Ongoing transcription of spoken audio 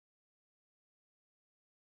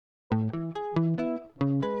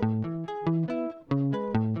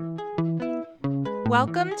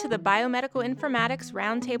Welcome to the Biomedical Informatics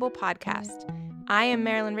Roundtable podcast. I am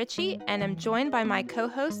Marilyn Ritchie and am joined by my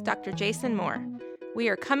co-host, Dr. Jason Moore. We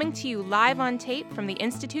are coming to you live on tape from the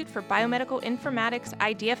Institute for Biomedical Informatics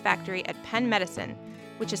Idea Factory at Penn Medicine,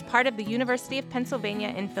 which is part of the University of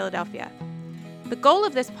Pennsylvania in Philadelphia. The goal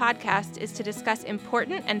of this podcast is to discuss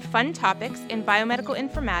important and fun topics in biomedical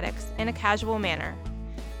informatics in a casual manner.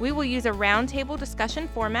 We will use a roundtable discussion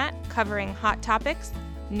format covering hot topics,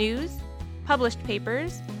 news, published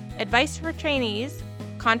papers, advice for trainees,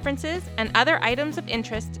 conferences, and other items of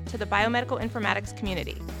interest to the biomedical informatics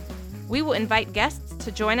community. We will invite guests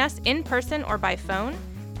to join us in person or by phone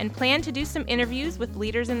and plan to do some interviews with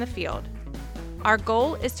leaders in the field. Our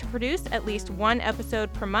goal is to produce at least one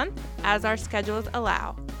episode per month as our schedules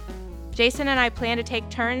allow. Jason and I plan to take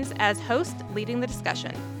turns as host leading the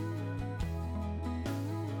discussion.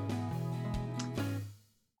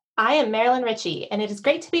 I am Marilyn Ritchie, and it is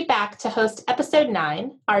great to be back to host episode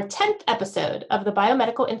 9, our 10th episode of the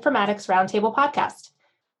Biomedical Informatics Roundtable podcast.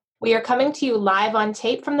 We are coming to you live on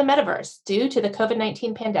tape from the metaverse due to the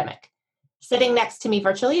COVID-19 pandemic. Sitting next to me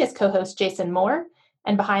virtually is co-host Jason Moore,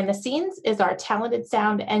 and behind the scenes is our talented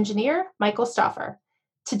sound engineer, Michael Stauffer.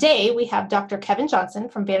 Today, we have Dr. Kevin Johnson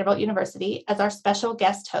from Vanderbilt University as our special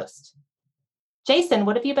guest host. Jason,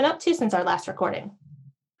 what have you been up to since our last recording?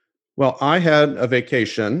 Well, I had a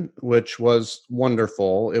vacation, which was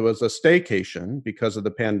wonderful. It was a staycation because of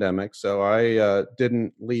the pandemic, so I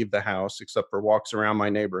didn't leave the house except for walks around my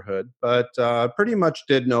neighborhood, but pretty much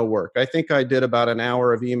did no work. I think I did about an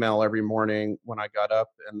hour of email every morning when I got up,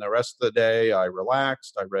 and the rest of the day I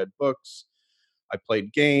relaxed, I read books, I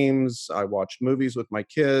played games, I watched movies with my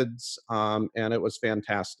kids, and it was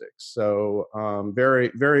fantastic. So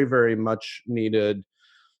very, very, very much needed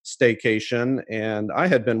staycation, and I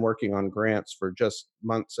had been working on grants for just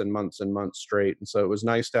months and months and months straight, and so it was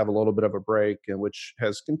nice to have a little bit of a break, and which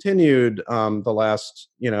has continued the last,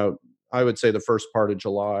 I would say the first part of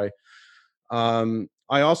July. I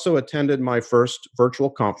also attended my first virtual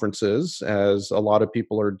conferences, as a lot of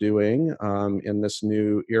people are doing in this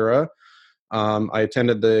new era. I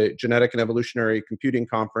attended the Genetic and Evolutionary Computing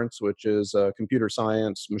Conference, which is a computer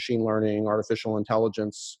science, machine learning, artificial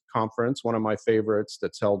intelligence conference, one of my favorites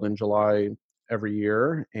that's held in July every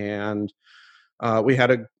year. And we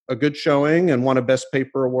had a good showing and won a Best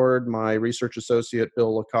Paper Award. My research associate,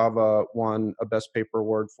 Bill LaCava, won a Best Paper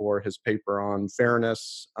Award for his paper on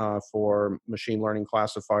fairness for machine learning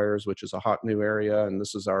classifiers, which is a hot new area. And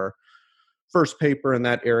this is our first paper in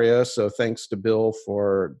that area, so thanks to Bill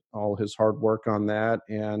for all his hard work on that.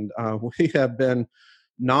 And we have been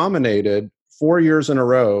nominated 4 years in a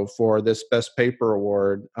row for this Best Paper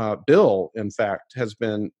Award. Bill, in fact, has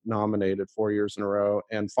been nominated 4 years in a row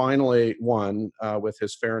and finally won with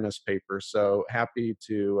his fairness paper. So happy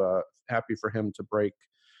for him to break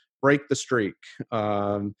the streak.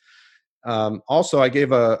 Also, I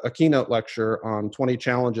gave a keynote lecture on 20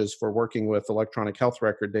 challenges for working with electronic health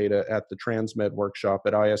record data at the Transmed workshop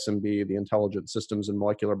at ISMB, the Intelligent Systems and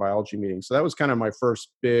Molecular Biology meeting. So that was kind of my first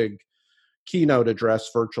big keynote address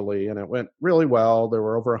virtually, and it went really well. There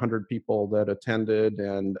were over 100 people that attended,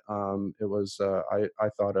 and it was, I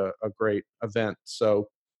thought, a great event. So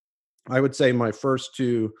I would say my first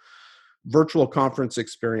two virtual conference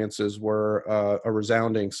experiences were a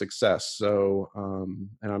resounding success. So,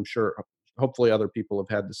 and I'm sure, hopefully other people have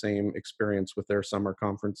had the same experience with their summer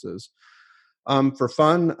conferences. For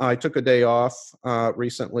fun, I took a day off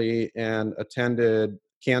recently and attended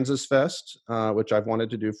Kansas Fest, which I've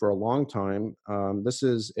wanted to do for a long time. This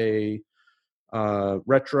is a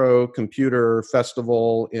retro computer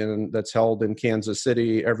festival that's held in Kansas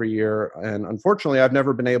City every year. And unfortunately, I've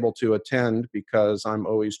never been able to attend because I'm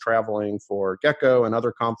always traveling for Gecko and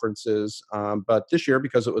other conferences. But this year,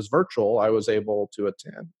 because it was virtual, I was able to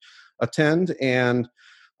attend. And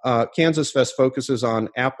Kansas Fest focuses on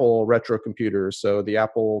Apple retro computers. So the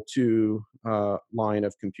Apple II line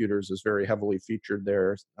of computers is very heavily featured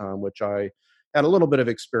there, which I had a little bit of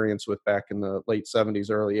experience with back in the late 70s,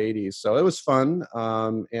 early 80s. So it was fun,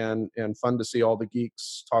 and fun to see all the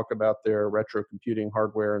geeks talk about their retro computing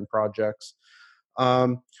hardware and projects.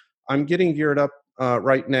 I'm getting geared up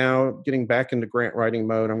right now, getting back into grant writing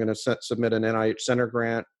mode. I'm going to submit an NIH Center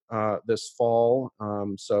grant this fall.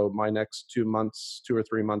 So my next 2 or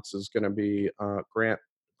 3 months is going to be grant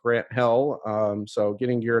hell. So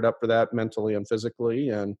getting geared up for that mentally and physically,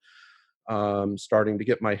 and starting to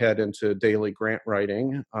get my head into daily grant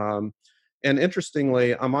writing. And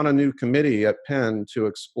interestingly, I'm on a new committee at Penn to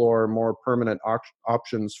explore more permanent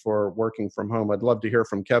options for working from home. I'd love to hear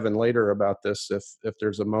from Kevin later about this if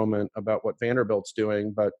there's a moment about what Vanderbilt's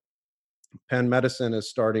doing, but Penn Medicine is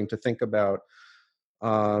starting to think about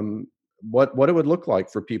what it would look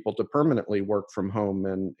like for people to permanently work from home,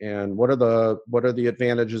 and what are the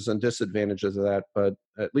advantages and disadvantages of that. But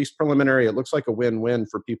at least preliminary, it looks like a win-win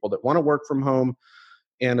for people that want to work from home,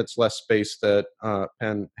 and it's less space that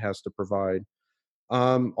Penn has to provide.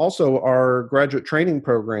 Also, our graduate training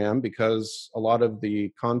program, because a lot of the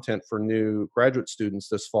content for new graduate students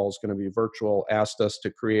this fall is going to be virtual, asked us to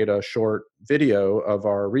create a short video of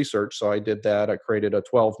our research. So I did that. I created a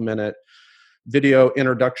 12-minute video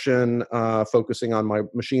introduction focusing on my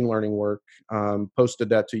machine learning work, posted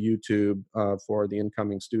that to YouTube for the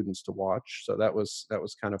incoming students to watch. So that was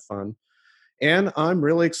kind of fun. And I'm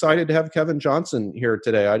really excited to have Kevin Johnson here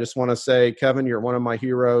today. I just want to say, Kevin, you're one of my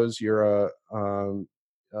heroes. You're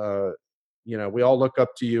we all look up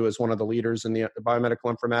to you as one of the leaders in the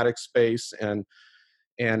biomedical informatics space, and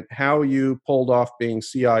how you pulled off being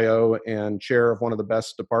CIO and chair of one of the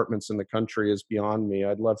best departments in the country is beyond me.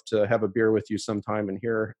 I'd love to have a beer with you sometime and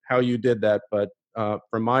hear how you did that. But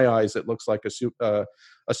from my eyes, it looks like a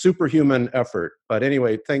superhuman effort. But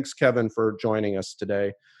anyway, thanks, Kevin, for joining us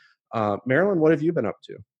today. Marilyn, what have you been up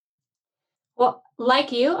to? Well,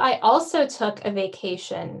 like you, I also took a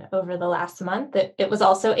vacation over the last month. It was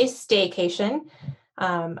also a staycation.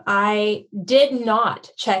 I did not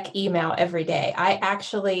check email every day. I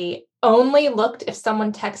actually only looked if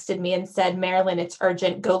someone texted me and said, Marilyn, it's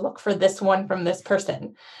urgent. Go look for this one from this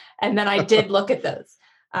person. And then I did look at those.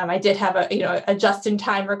 I did have a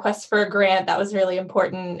just-in-time request for a grant. That was really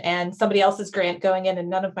important. And somebody else's grant going in, and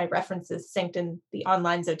none of my references synced in the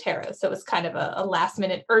online Zotero. So it was kind of a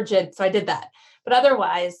last-minute urgent. So I did that. But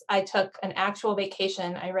otherwise, I took an actual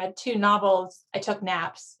vacation. I read 2 novels. I took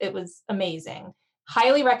naps. It was amazing.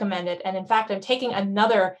 Highly recommended. And in fact, I'm taking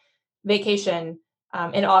another vacation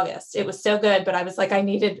in August. It was so good, but I was like, I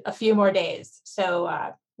needed a few more days.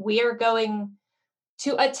 So we are going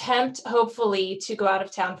to attempt, hopefully, to go out of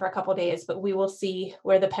town for a couple of days, but we will see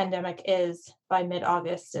where the pandemic is by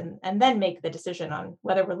mid-August and then make the decision on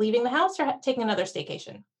whether we're leaving the house or taking another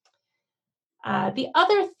staycation. The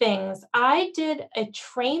other things, I did a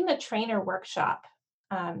Train the Trainer workshop.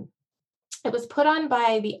 It was put on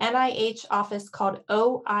by the NIH office called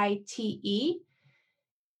OITE.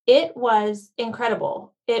 It was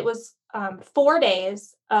incredible. It was 4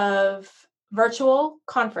 days of virtual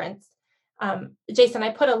conference. Jason, I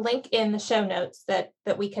put a link in the show notes that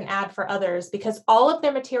we can add for others, because all of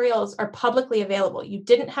their materials are publicly available. You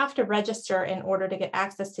didn't have to register in order to get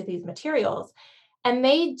access to these materials. And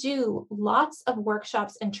they do lots of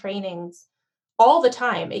workshops and trainings all the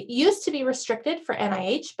time. It used to be restricted for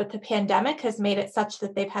NIH, but the pandemic has made it such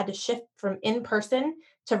that they've had to shift from in-person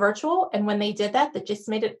to virtual. And when they did that, that just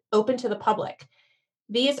made it open to the public.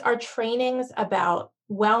 These are trainings about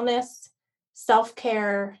wellness,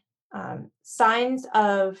 self-care, signs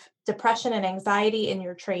of depression and anxiety in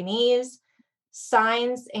your trainees,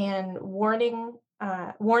 signs and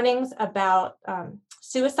warnings about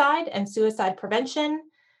suicide and suicide prevention,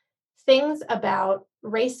 things about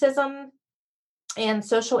racism and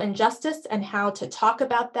social injustice and how to talk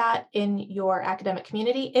about that in your academic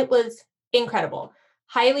community. It was incredible.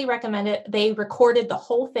 Highly recommend it. They recorded the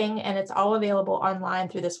whole thing and it's all available online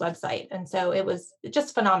through this website. And so it was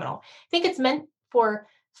just phenomenal. I think it's meant for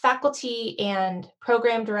faculty and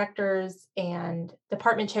program directors and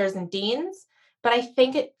department chairs and deans, but I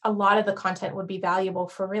think a lot of the content would be valuable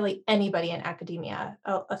for really anybody in academia,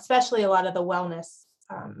 especially a lot of the wellness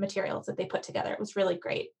materials that they put together. It was really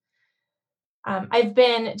great. I've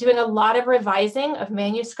been doing a lot of revising of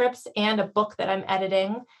manuscripts and a book that I'm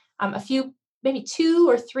editing. Maybe 2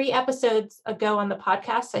 or 3 episodes ago on the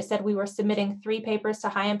podcast, I said we were submitting 3 papers to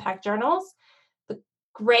high impact journals. The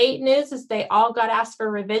great news is they all got asked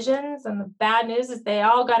for revisions, and the bad news is they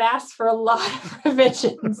all got asked for a lot of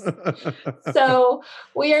revisions. So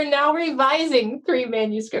we are now revising 3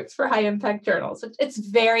 manuscripts for high impact journals. It's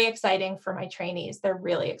very exciting for my trainees. They're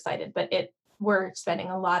really excited, but we're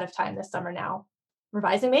spending a lot of time this summer now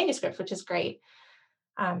revising manuscripts, which is great.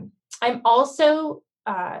 I'm also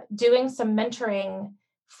doing some mentoring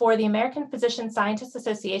for the American Physician Scientists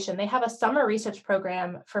Association. They have a summer research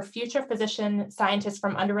program for future physician scientists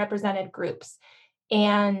from underrepresented groups.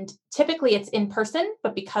 And typically it's in person,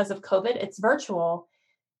 but because of COVID, it's virtual.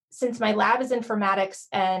 Since my lab is informatics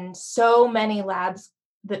and so many labs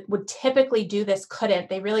that would typically do this couldn't,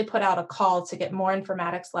 they really put out a call to get more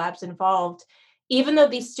informatics labs involved. Even though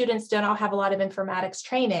these students don't all have a lot of informatics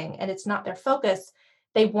training and it's not their focus,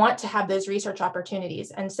 they want to have those research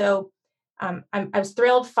opportunities. And so I was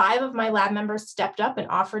thrilled 5 of my lab members stepped up and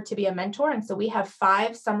offered to be a mentor. And so we have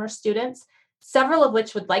 5 summer students, several of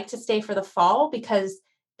which would like to stay for the fall because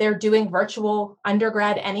they're doing virtual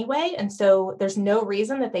undergrad anyway. And so there's no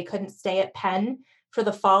reason that they couldn't stay at Penn for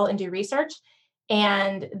the fall and do research.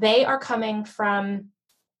 And they are coming from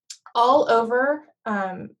all over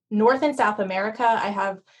North and South America. I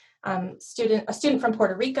have a student from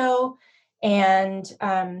Puerto Rico, and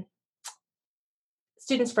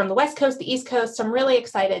students from the West Coast, the East Coast. So I'm really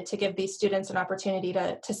excited to give these students an opportunity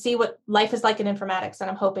to see what life is like in informatics. And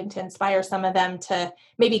I'm hoping to inspire some of them to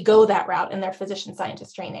maybe go that route in their physician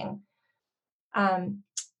scientist training.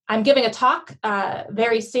 I'm giving a talk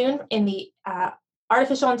very soon in the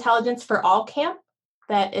Artificial Intelligence for All camp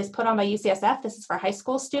that is put on by UCSF. This is for high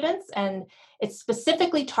school students, and it's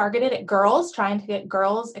specifically targeted at girls, trying to get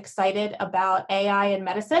girls excited about AI in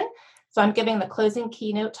medicine. So I'm giving the closing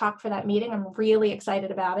keynote talk for that meeting. I'm really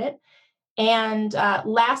excited about it. And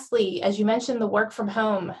lastly, as you mentioned, the work from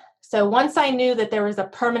home. So once I knew that there was a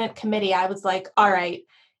permanent committee, I was like, all right,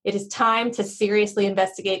 it is time to seriously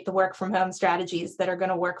investigate the work from home strategies that are going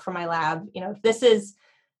to work for my lab. This is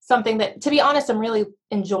something that, to be honest, I'm really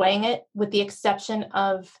enjoying it, with the exception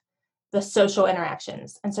of the social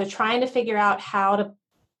interactions. And so trying to figure out how to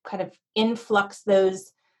kind of influx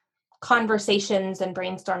those conversations and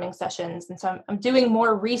brainstorming sessions. And so I'm doing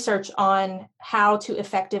more research on how to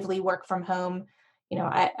effectively work from home.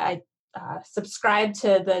 I subscribe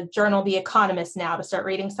to the journal The Economist now to start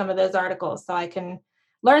reading some of those articles so I can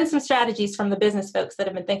learn some strategies from the business folks that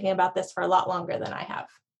have been thinking about this for a lot longer than I have.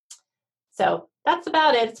 So that's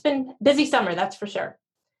about it. It's been a busy summer, that's for sure.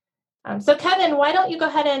 So Kevin, why don't you go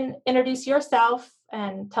ahead and introduce yourself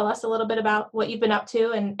and tell us a little bit about what you've been up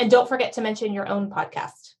to, and don't forget to mention your own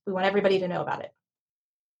podcast. We want everybody to know about it.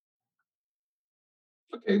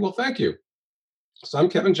 Okay, well, thank you. So I'm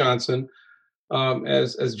Kevin Johnson.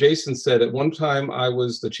 As Jason said, at one time I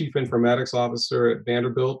was the chief informatics officer at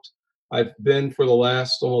Vanderbilt. I've been for the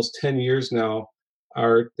last almost 10 years now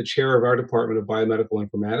the chair of our department of biomedical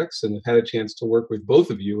informatics, and have had a chance to work with both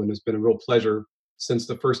of you, and it's been a real pleasure since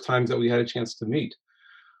the first times that we had a chance to meet.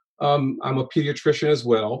 I'm a pediatrician as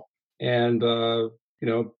well, and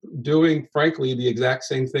doing, frankly, the exact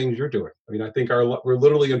same things you're doing. I mean, I think we're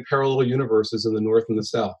literally in parallel universes in the North and the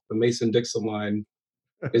South. The Mason-Dixon line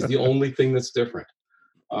is the only thing that's different.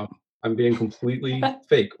 I'm being completely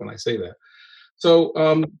fake when I say that. So,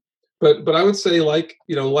 but I would say, like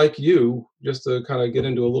you, just to kind of get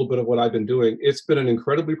into a little bit of what I've been doing, it's been an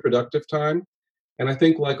incredibly productive time. And I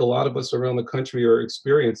think, like a lot of us around the country are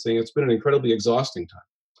experiencing, it's been an incredibly exhausting time.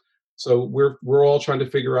 So we're all trying to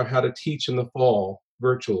figure out how to teach in the fall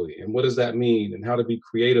virtually, and what does that mean, and how to be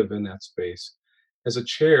creative in that space. As a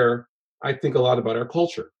chair, I think a lot about our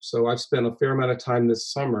culture. So I've spent a fair amount of time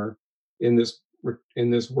this summer in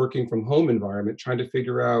this working from home environment, trying to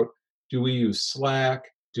figure out, do we use Slack?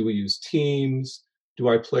 Do we use Teams? Do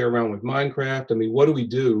I play around with Minecraft? I mean, what do we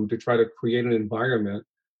do to try to create an environment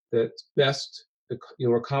that best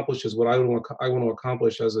accomplishes what I want to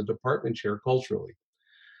accomplish as a department chair culturally?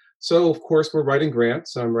 So, of course, we're writing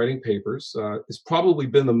grants. I'm writing papers. It's probably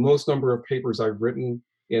been the most number of papers I've written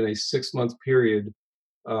in a 6-month period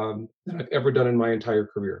that I've ever done in my entire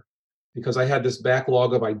career, because I had this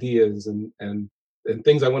backlog of ideas and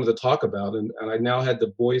things I wanted to talk about, and I now had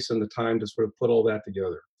the voice and the time to sort of put all that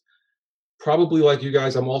together. Probably like you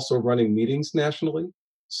guys, I'm also running meetings nationally.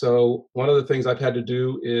 So one of the things I've had to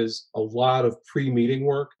do is a lot of pre-meeting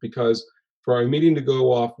work, because for our meeting to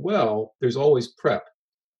go off well, there's always prep.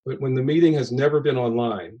 But when the meeting has never been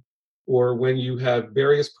online, or when you have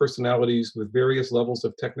various personalities with various levels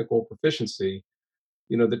of technical proficiency,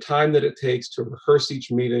 the time that it takes to rehearse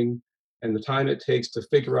each meeting and the time it takes to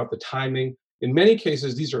figure out the timing, in many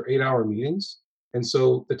cases, these are 8-hour meetings. And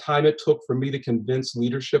so the time it took for me to convince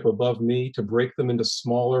leadership above me to break them into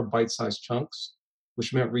smaller bite-sized chunks,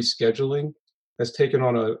 which meant rescheduling, has taken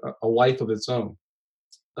on a life of its own.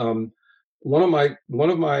 One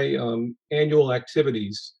of my annual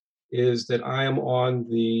activities is that I am on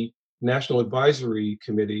the National Advisory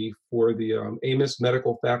Committee for the Amos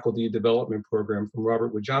Medical Faculty Development Program from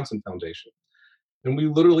Robert Wood Johnson Foundation. And we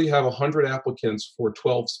literally have 100 applicants for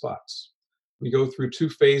 12 spots. We go through 2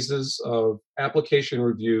 phases of application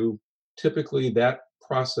review. Typically, that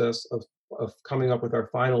process of coming up with our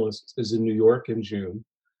finalists is in New York in June.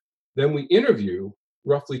 Then we interview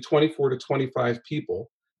roughly 24 to 25 people.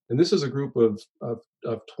 And this is a group of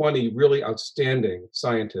 20 really outstanding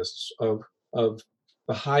scientists of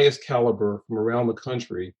the highest caliber from around the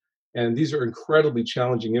country. And these are incredibly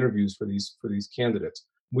challenging interviews for these candidates.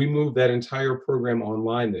 We moved that entire program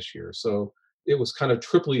online this year. So it was kind of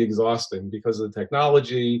triply exhausting because of the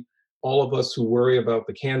technology, all of us who worry about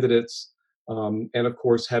the candidates, and of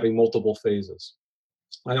course, having multiple phases.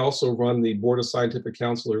 I also run the Board of Scientific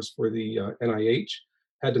Counselors for the NIH.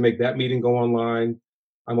 Had to make that meeting go online.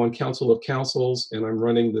 I'm on Council of Councils, and I'm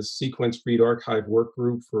running the Sequence Read Archive work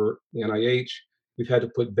group for the NIH. We've had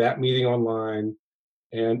to put that meeting online.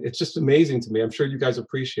 And it's just amazing to me. I'm sure you guys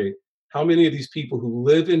appreciate how many of these people who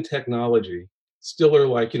live in technology still are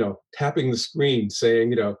like, tapping the screen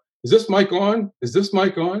saying, is this mic on? Is this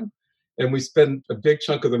mic on? And we spend a big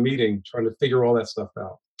chunk of the meeting trying to figure all that stuff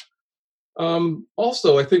out.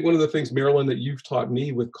 Also, I think one of the things, Marilyn, that you've taught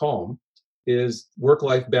me with Calm is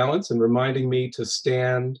work-life balance and reminding me to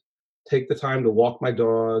stand, take the time to walk my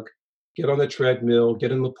dog, get on the treadmill,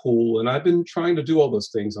 get in the pool. And I've been trying to do all those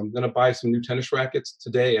things. I'm going to buy some new tennis rackets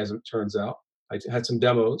today, as it turns out. I had some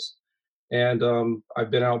demos, and I've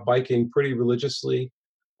been out biking pretty religiously.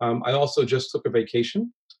 I also just took a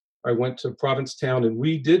vacation. I went to Provincetown, and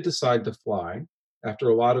we did decide to fly after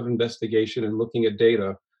a lot of investigation and looking at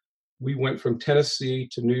data. We went from Tennessee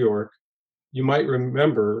to New York. You might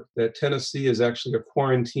remember that Tennessee is actually a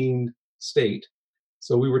quarantined state.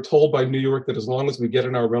 So we were told by New York that as long as we get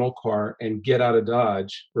in our rental car and get out of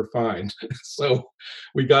Dodge, we're fine. So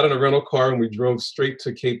we got in a rental car and we drove straight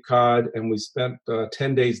to Cape Cod, and we spent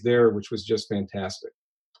 10 days there, which was just fantastic.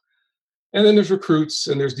 And then there's recruits,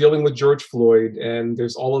 and there's dealing with George Floyd, and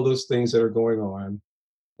there's all of those things that are going on.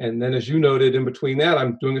 And then, as you noted, in between that,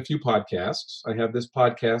 I'm doing a few podcasts. I have this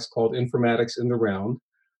podcast called Informatics in the Round.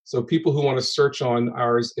 So people who want to search on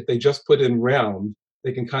ours, if they just put in round,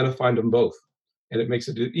 they can kind of find them both. And it makes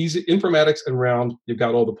it easy. Informatics and Round, you've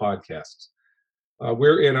got all the podcasts.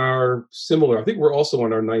 We're in our similar, I think we're also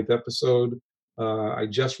on our 9th episode. I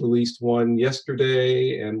just released one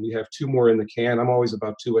yesterday, and we have 2 more in the can. I'm always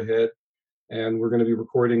about 2 ahead. And we're going to be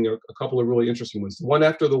recording a couple of really interesting ones. The one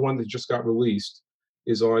after the one that just got released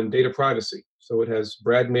is on data privacy. So it has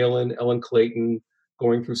Brad Malin, Ellen Clayton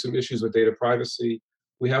going through some issues with data privacy.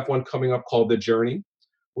 We have one coming up called The Journey,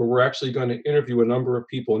 where we're actually going to interview a number of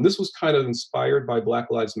people. And this was kind of inspired by Black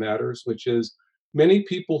Lives Matters, which is many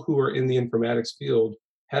people who are in the informatics field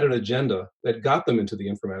had an agenda that got them into the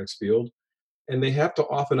informatics field, and they have to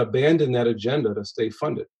often abandon that agenda to stay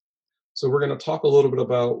funded. So we're going to talk a little bit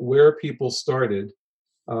about where people started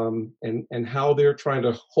and how they're trying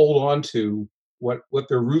to hold on to what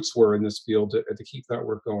their roots were in this field to keep that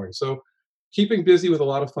work going. So keeping busy with a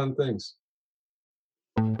lot of fun things.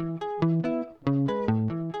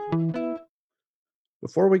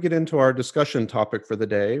 Before we get into our discussion topic for the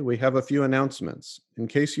day, we have a few announcements. In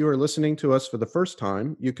case you are listening to us for the first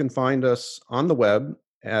time, you can find us on the web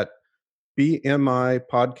at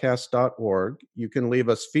bmipodcast.org. You can leave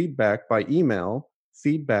us feedback by email,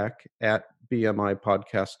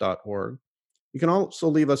 feedback@bmipodcast.org. You can also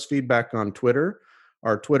leave us feedback on Twitter.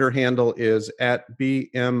 Our Twitter handle is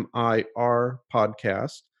 @BMIR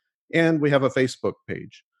and we have a Facebook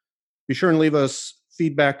page. Be sure and leave us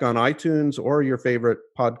feedback on iTunes or your favorite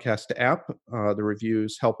podcast app. The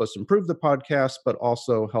reviews help us improve the podcast, but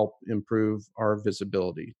also help improve our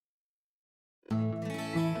visibility.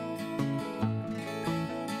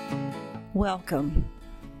 Welcome.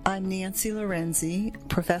 I'm Nancy Lorenzi,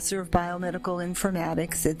 Professor of Biomedical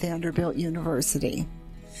Informatics at Vanderbilt University.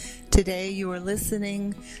 Today you are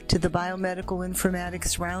listening to the Biomedical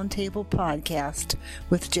Informatics Roundtable podcast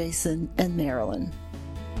with Jason and Marilyn.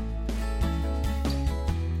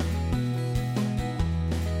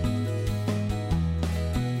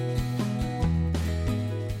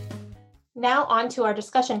 Now on to our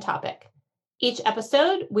discussion topic. Each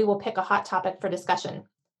episode, we will pick a hot topic for discussion.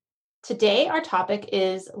 Today, our topic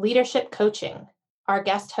is leadership coaching. Our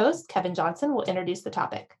guest host, Kevin Johnson, will introduce the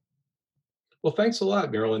topic. Well, thanks a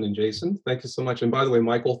lot, Marilyn and Jason. Thank you so much. And by the way,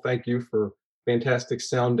 Michael, thank you for fantastic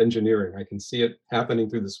sound engineering. I can see it happening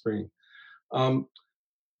through the screen. I'm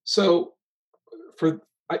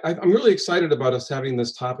really excited about us having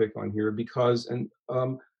this topic on here because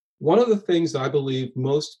one of the things I believe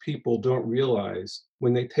most people don't realize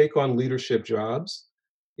when they take on leadership jobs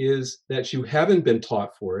is that you haven't been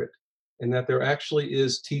taught for it and that there actually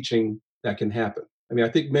is teaching that can happen. I mean, I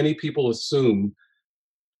think many people assume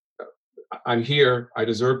I'm here, I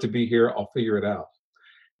deserve to be here, I'll figure it out.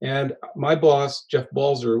 And my boss, Jeff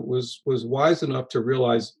Balzer, was wise enough to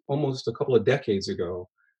realize almost a couple of decades ago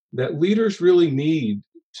that leaders really need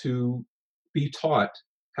to be taught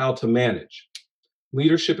how to manage.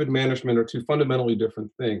 Leadership and management are 2 fundamentally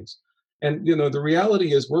different things. And the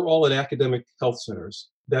reality is we're all in academic health centers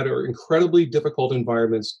that are incredibly difficult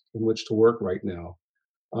environments in which to work right now.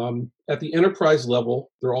 At the enterprise level,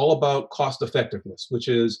 they're all about cost effectiveness, which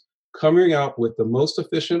is coming out with the most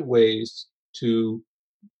efficient ways to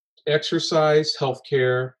exercise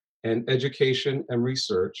healthcare and education and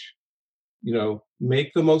research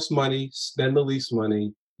make the most money, spend the least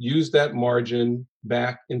money, use that margin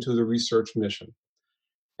back into the research mission.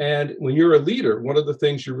 And when you're a leader, one of the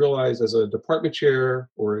things you realize as a department chair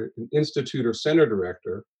or an institute or center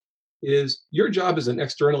director is your job is an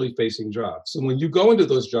externally facing job. So when you go into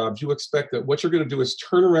those jobs, you expect that what you're going to do is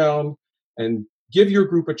turn around and give your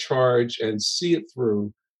group a charge and see it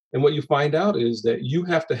through. And what you find out is that you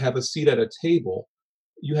have to have a seat at a table.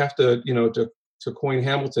 You have to, to coin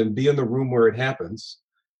Hamilton, be in the room where it happens.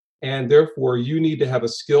 And therefore, you need to have a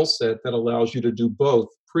skill set that allows you to do both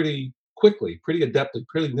pretty quickly, pretty adeptly,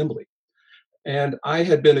 pretty nimbly. And I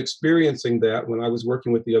had been experiencing that when I was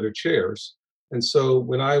working with the other chairs. And so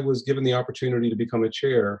when I was given the opportunity to become a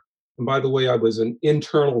chair, and by the way, I was an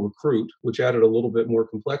internal recruit, which added a little bit more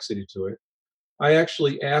complexity to it, I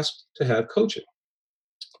actually asked to have coaching.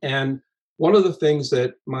 And one of the things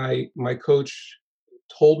that my coach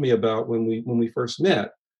told me about when we first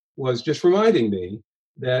met was just reminding me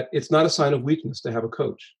that it's not a sign of weakness to have a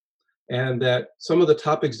coach. And that some of the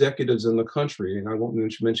top executives in the country, and I won't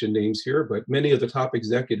mention names here, but many of the top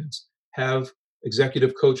executives have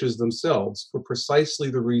executive coaches themselves for precisely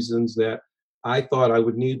the reasons that I thought I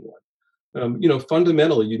would need one.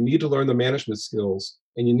 Fundamentally, you need to learn the management skills,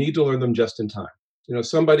 and you need to learn them just in time.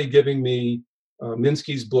 Somebody giving me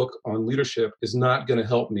Minsky's book on leadership is not going to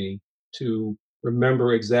help me to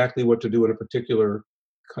remember exactly what to do in a particular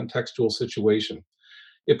contextual situation.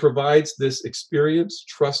 It provides this experienced,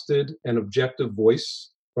 trusted, and objective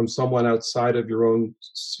voice from someone outside of your own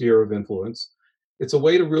sphere of influence. It's a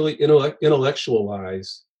way to really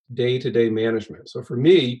intellectualize day-to-day management. So for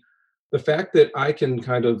me, the fact that I can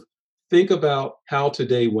kind of think about how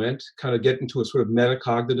today went, kind of get into a sort of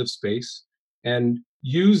metacognitive space, and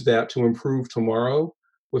use that to improve tomorrow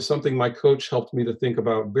was something my coach helped me to think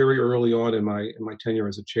about very early on in my tenure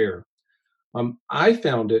as a chair. I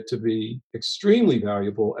found it to be extremely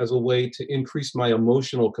valuable as a way to increase my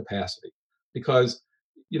emotional capacity, because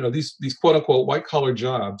these quote unquote white collar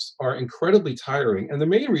jobs are incredibly tiring, and the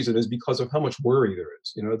main reason is because of how much worry there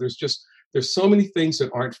is. There's so many things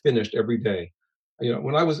that aren't finished every day.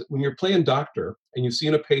 When you're playing doctor and you've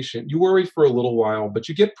seen a patient, you worry for a little while, but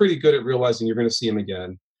you get pretty good at realizing you're going to see him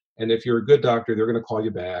again. And if you're a good doctor, they're going to call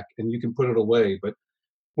you back and you can put it away. But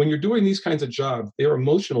when you're doing these kinds of jobs, they're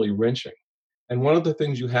emotionally wrenching. And one of the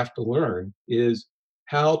things you have to learn is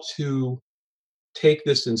how to take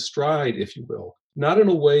this in stride, if you will, not in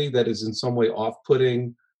a way that is in some way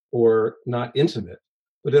off-putting or not intimate,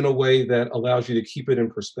 but in a way that allows you to keep it in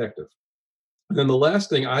perspective. And then the last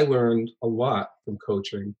thing I learned a lot from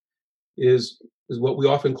coaching is what we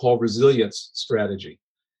often call resilience strategy.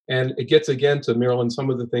 And it gets again to, Marilyn, some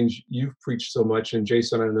of the things you've preached so much, and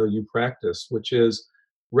Jason, I know you practice, which is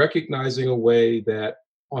recognizing a way that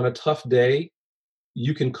on a tough day,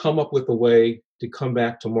 you can come up with a way to come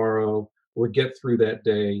back tomorrow or get through that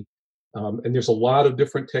day. And there's a lot of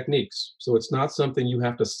different techniques. So it's not something you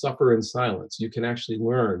have to suffer in silence. You can actually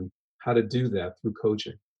learn how to do that through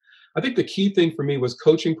coaching. I think the key thing for me was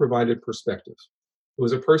coaching provided perspective. It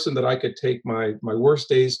was a person that I could take my worst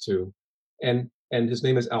days to, and his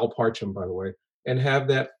name is Al Parcham, by the way, and have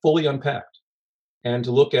that fully unpacked. And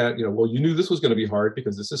to look at, well, you knew this was going to be hard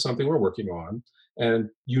because this is something we're working on. And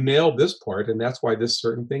you nailed this part, and that's why this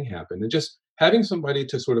certain thing happened. And just having somebody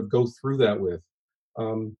to sort of go through that with,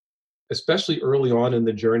 especially early on in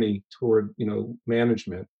the journey toward,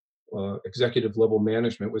 management, executive level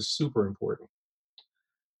management, was super important.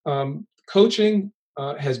 Coaching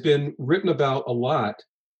has been written about a lot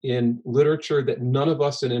in literature that none of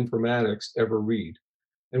us in informatics ever read.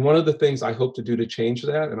 And one of the things I hope to do to change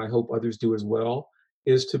that, and I hope others do as well,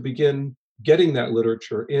 is to begin getting that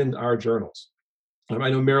literature in our journals. I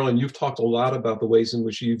know, Marilyn, you've talked a lot about the ways in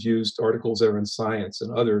which you've used articles that are in Science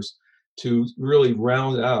and others to really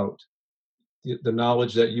round out the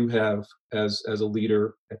knowledge that you have as a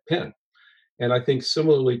leader at Penn. And I think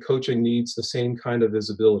similarly, coaching needs the same kind of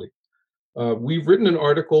visibility. We've written an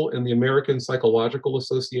article in the American Psychological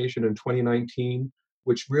Association in 2019,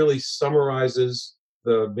 which really summarizes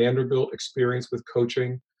the Vanderbilt experience with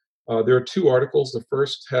coaching. There are two articles. The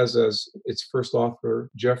first has as its first author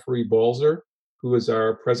Jeffrey Balzer, who is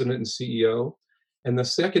our president and CEO. And the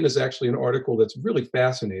second is actually an article that's really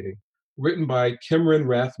fascinating, written by Kimron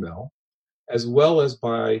Rathmel, as well as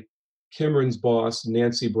by Kimron's boss,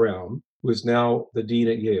 Nancy Brown, who is now the dean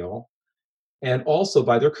at Yale, and also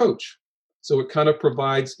by their coach. So it kind of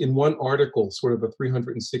provides in one article sort of a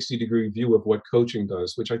 360-degree view of what coaching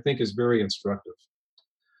does, which I think is very instructive.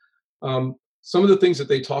 Some of the things that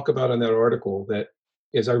they talk about in that article that,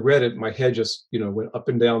 as I read it, my head just went up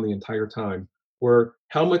and down the entire time, were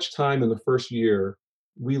how much time in the first year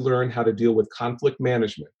we learn how to deal with conflict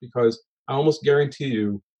management, because I almost guarantee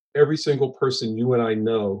you every single person you and I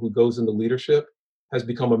know who goes into leadership has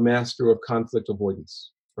become a master of conflict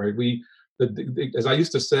avoidance, right? As I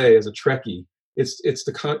used to say as a Trekkie, it's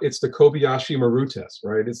the Kobayashi Maru test,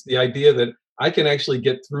 right? It's the idea that I can actually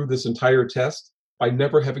get through this entire test by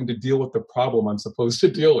never having to deal with the problem I'm supposed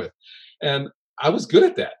to deal with. And I was good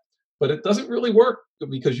at that, but it doesn't really work,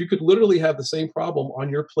 because you could literally have the same problem on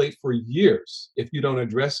your plate for years if you don't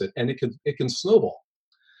address it, and it can snowball.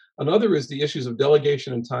 Another is the issues of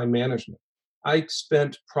delegation and time management. I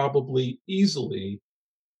spent probably easily,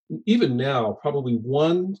 even now, probably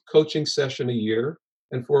one coaching session a year.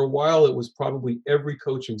 And for a while, it was probably every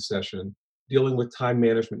coaching session dealing with time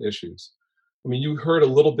management issues. I mean, you heard a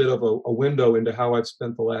little bit of a window into how I've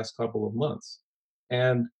spent the last couple of months.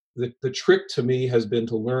 And the trick to me has been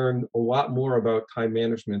to learn a lot more about time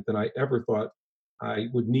management than I ever thought I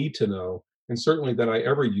would need to know, and certainly than I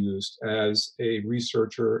ever used as a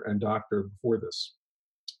researcher and doctor before this.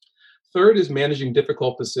 Third is managing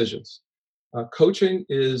difficult decisions. Coaching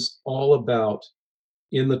is all about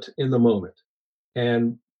in the moment,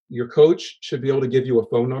 and your coach should be able to give you a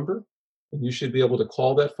phone number, and you should be able to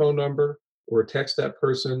call that phone number or text that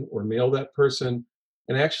person or mail that person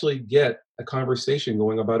and actually get a conversation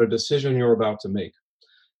going about a decision you're about to make.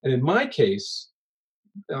 And in my case,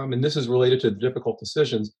 and this is related to the difficult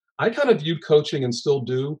decisions, I kind of viewed coaching, and still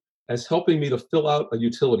do, as helping me to fill out a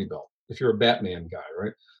utility belt. If you're a Batman guy,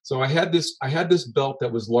 right? So I had this belt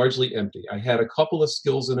that was largely empty. I had a couple of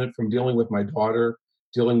skills in it from dealing with my daughter,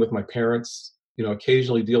 dealing with my parents,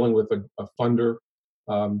 occasionally dealing with a funder,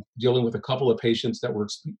 dealing with a couple of patients that were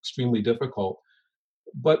extremely difficult.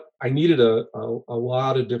 But I needed a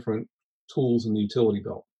lot of different tools in the utility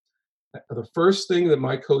belt. The first thing that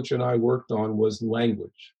my coach and I worked on was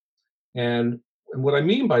language. And what I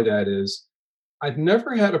mean by that is, I've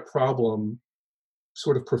never had a problem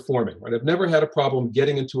sort of performing, right? I've never had a problem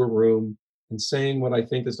getting into a room and saying what I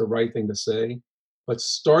think is the right thing to say. But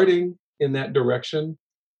starting in that direction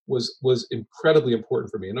was incredibly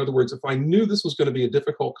important for me. In other words, if I knew this was going to be a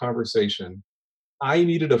difficult conversation, I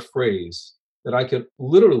needed a phrase that I could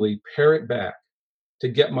literally parrot back to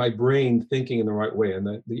get my brain thinking in the right way.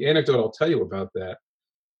 And the anecdote I'll tell you about that,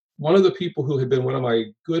 one of the people who had been one of my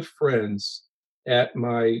good friends at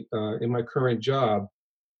my in my current job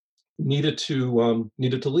needed to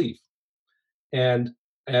leave. And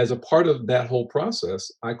as a part of that whole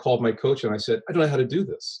process, I called my coach and I said, I don't know how to do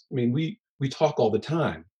this. I mean, we talk all the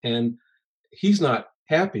time, and he's not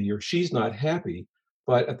happy or she's not happy,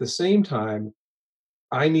 but at the same time,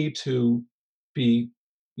 I need to be,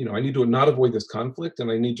 I need to not avoid this conflict, and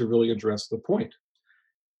I need to really address the point.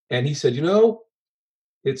 And he said,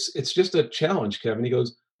 it's just a challenge, Kevin. He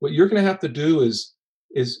goes, what you're going to have to do is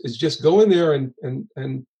just go in there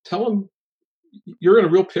and tell them you're in a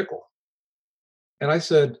real pickle. And I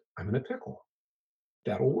said, I'm in a pickle.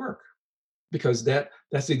 That'll work, because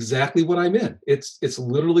that's exactly what I'm in. It's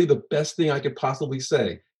literally the best thing I could possibly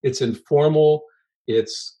say. It's informal.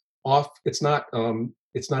 It's off. It's not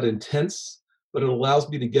intense, but it allows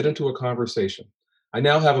me to get into a conversation. I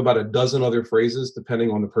now have about a dozen other phrases depending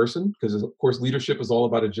on the person, because of course leadership is all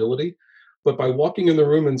about agility. But by walking in the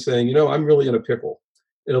room and saying, I'm really in a pickle,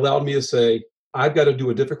 it allowed me to say, I've got to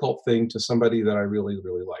do a difficult thing to somebody that I really,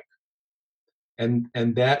 really like.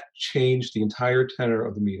 And that changed the entire tenor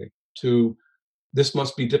of the meeting to, this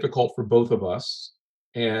must be difficult for both of us,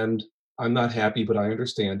 and I'm not happy, but I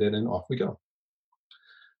understand it, and off we go.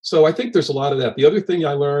 So I think there's a lot of that. The other thing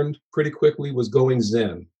I learned pretty quickly was going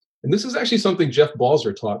Zen. And this is actually something Jeff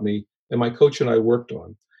Balzer taught me and my coach and I worked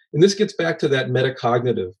on. And this gets back to that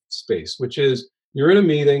metacognitive space, which is, you're in a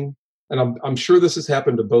meeting, and I'm sure this has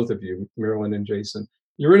happened to both of you, Marilyn and Jason.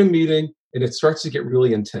 You're in a meeting and it starts to get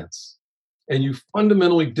really intense. And you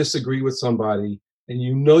fundamentally disagree with somebody, and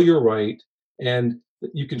you're right, and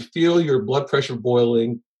you can feel your blood pressure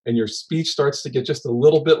boiling, and your speech starts to get just a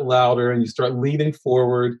little bit louder, and you start leaning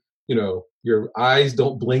forward. Your eyes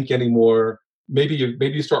don't blink anymore. Maybe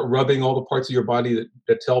you start rubbing all the parts of your body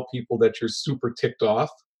that tell people that you're super ticked off.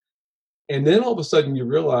 And then all of a sudden you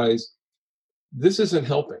realize, this isn't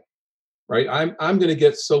helping, right? I'm going to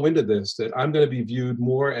get so into this that I'm going to be viewed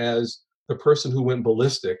more as the person who went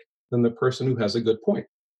ballistic than the person who has a good point.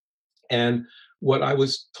 And what I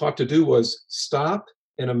was taught to do was stop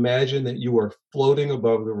and imagine that you are floating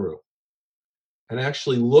above the room, and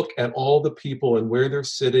actually look at all the people and where they're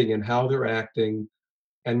sitting and how they're acting,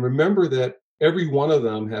 and remember that every one of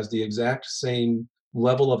them has the exact same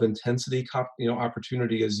level of intensity,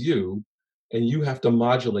 opportunity as you, and you have to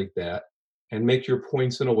modulate that and make your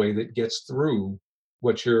points in a way that gets through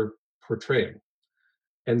what you're portraying.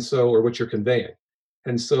 And so, or what you're conveying.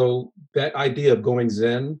 And so that idea of going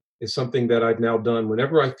Zen is something that I've now done.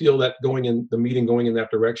 Whenever I feel that going in the meeting going in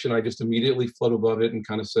that direction, I just immediately float above it and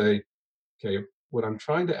kind of say, okay, what I'm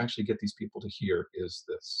trying to actually get these people to hear is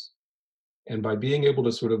this. And by being able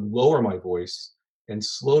to sort of lower my voice and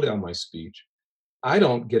slow down my speech, I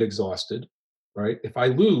don't get exhausted, right? If I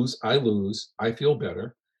lose, I lose. I feel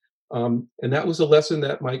better. And that was a lesson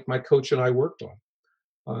that my coach and I worked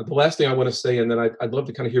on. The last thing I want to say, and then I'd love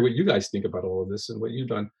to kind of hear what you guys think about all of this and what you've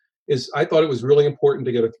done, is I thought it was really important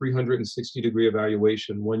to get a 360-degree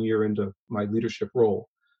evaluation 1 year into my leadership role,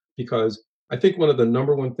 because I think one of the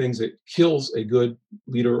number one things that kills a good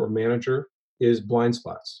leader or manager is blind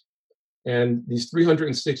spots. And these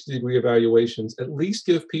 360-degree evaluations at least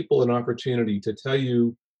give people an opportunity to tell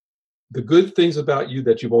you the good things about you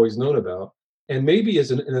that you've always known about, and maybe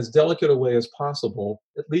in as delicate a way as possible,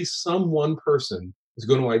 at least some one person is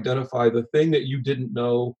going to identify the thing that you didn't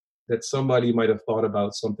know that somebody might have thought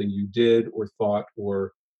about something you did or thought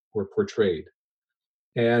or portrayed.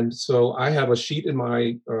 And so I have a sheet in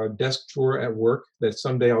my desk drawer at work that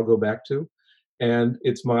someday I'll go back to, and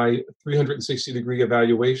it's my 360-degree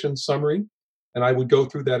evaluation summary. And I would go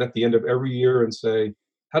through that at the end of every year and say,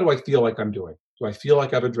 how do I feel like I'm doing? Do I feel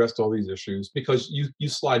like I've addressed all these issues? Because you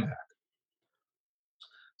slide back.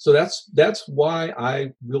 So that's why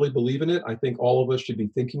I really believe in it. I think all of us should be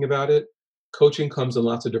thinking about it. Coaching comes in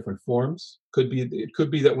lots of different forms. It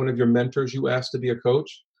could be that one of your mentors you ask to be a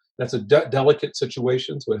coach. That's a delicate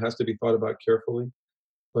situation, so it has to be thought about carefully.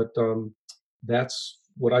 But that's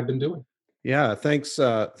what I've been doing. Yeah, thanks.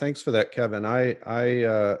 Thanks for that, Kevin. I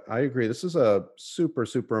agree. This is a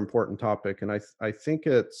super important topic, and I think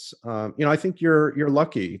it's I think you're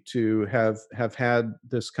lucky to have had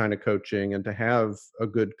this kind of coaching and to have a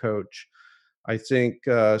good coach. I think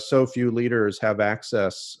so few leaders have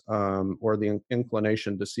access or the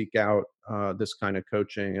inclination to seek out this kind of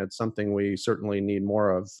coaching. It's something we certainly need more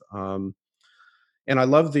of. And I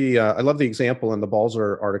love the example in the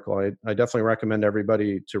Balzer article. I definitely recommend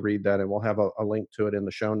everybody to read that, and we'll have a link to it in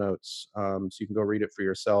the show notes, so you can go read it for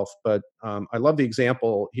yourself. But I love the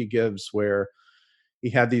example he gives where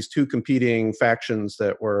he had these two competing factions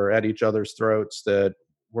that were at each other's throats, that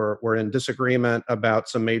were in disagreement about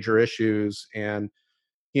some major issues, and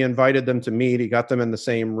he invited them to meet. He got them in the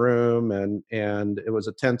same room, and it was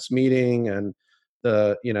a tense meeting, and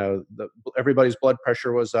everybody's blood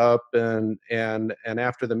pressure was up, and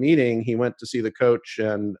after the meeting he went to see the coach,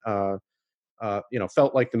 and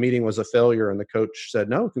felt like the meeting was a failure, and the coach said,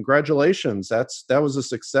 no, congratulations, that was a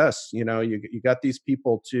success. You got these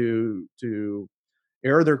people to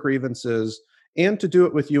air their grievances and to do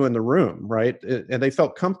it with you in the room, right? And they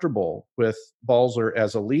felt comfortable with Balzer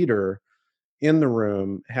as a leader in the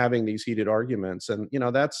room having these heated arguments, and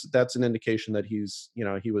that's an indication that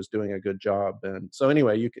he was doing a good job. And so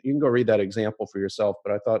anyway, you can go read that example for yourself,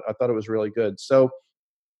 but I thought it was really good. So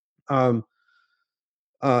um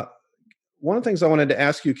one of the things I wanted to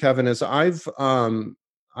ask you, Kevin, is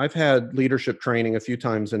I've had leadership training a few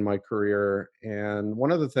times in my career, and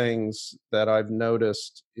one of the things that I've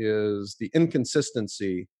noticed is the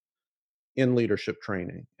inconsistency in leadership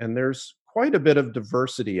training, and there's quite a bit of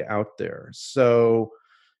diversity out there. So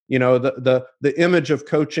the image of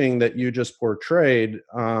coaching that you just portrayed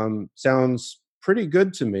sounds pretty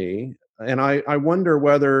good to me, and I wonder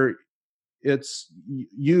whether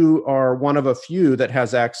you are one of a few that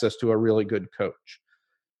has access to a really good coach.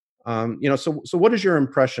 So what is your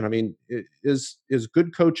impression? I mean, is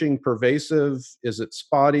good coaching pervasive? Is it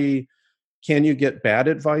spotty? Can you get bad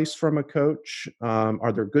advice from a coach?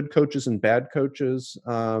 Are there good coaches and bad coaches?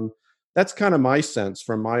 That's kind of my sense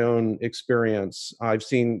from my own experience. I've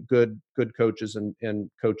seen good coaches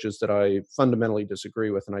and coaches that I fundamentally disagree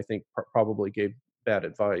with, and I think probably gave bad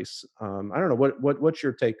advice. I don't know. What's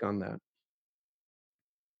your take on that?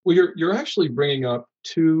 Well, you're actually bringing up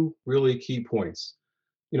two really key points.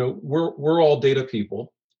 We're all data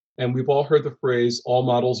people, and we've all heard the phrase, all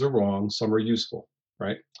models are wrong, some are useful,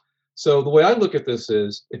 right? So the way I look at this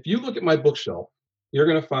is, if you look at my bookshelf, you're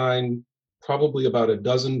going to find probably about a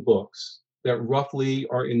dozen books that roughly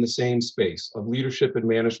are in the same space of leadership and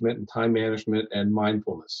management and time management and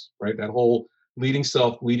mindfulness, right? That whole leading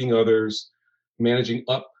self, leading others, managing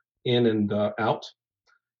up, in, and out.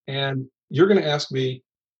 And you're going to ask me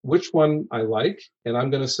which one I like, and I'm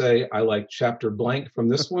going to say I like chapter blank from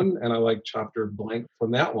this one, and I like chapter blank from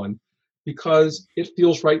that one, because it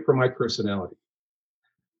feels right for my personality.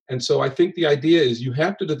 And so I think the idea is you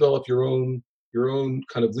have to develop your own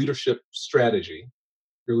kind of leadership strategy,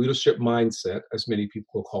 your leadership mindset, as many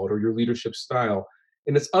people call it, or your leadership style.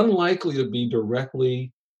 And it's unlikely to be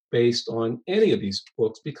directly based on any of these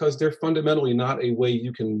books because they're fundamentally not a way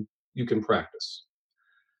you can practice.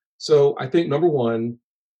 So I think number one,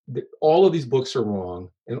 all of these books are wrong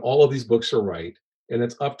and all of these books are right. And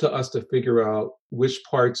it's up to us to figure out which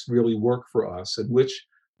parts really work for us and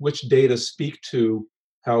which data speak to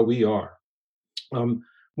how we are.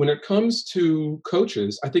 When it comes to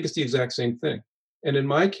coaches, I think it's the exact same thing. And in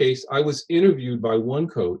my case, I was interviewed by one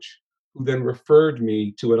coach who then referred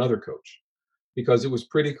me to another coach because it was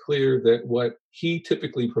pretty clear that what he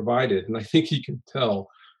typically provided, and I think he could tell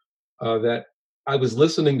that I was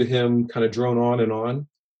listening to him kind of drone on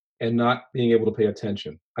and not being able to pay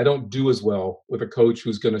attention. I don't do as well with a coach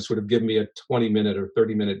who's going to sort of give me a 20-minute or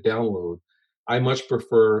 30-minute download. I much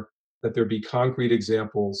prefer that there be concrete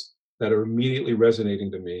examples that are immediately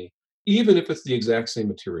resonating to me, even if it's the exact same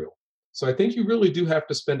material. So I think you really do have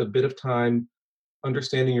to spend a bit of time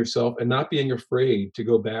understanding yourself and not being afraid to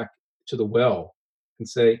go back to the well and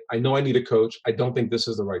say, I know I need a coach. I don't think this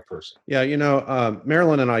is the right person. Yeah,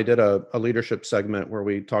 Marilyn and I did a leadership segment where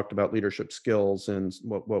we talked about leadership skills and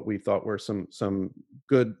what we thought were some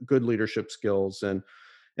good leadership skills. And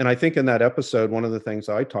I think in that episode, one of the things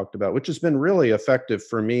I talked about, which has been really effective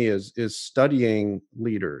for me, is studying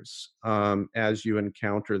leaders as you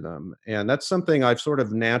encounter them. And that's something I've sort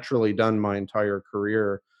of naturally done my entire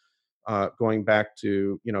career, going back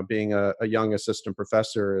to being a young assistant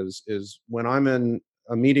professor. Is when I'm in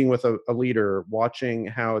a meeting with a leader, watching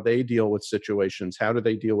how they deal with situations, how do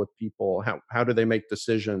they deal with people, how do they make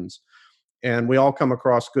decisions. And we all come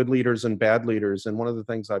across good leaders and bad leaders. And one of the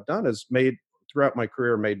things I've done is throughout my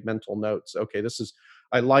career, made mental notes. Okay,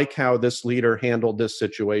 I like how this leader handled this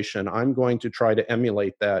situation. I'm going to try to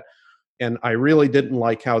emulate that. And I really didn't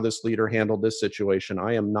like how this leader handled this situation.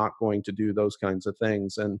 I am not going to do those kinds of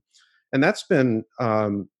things. And that's been,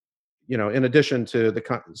 in addition to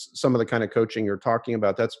some of the kind of coaching you're talking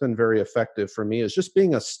about, that's been very effective for me, is just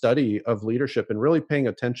being a study of leadership and really paying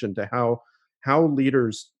attention to how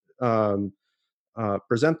leaders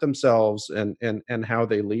present themselves and how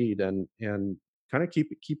they lead, and kind of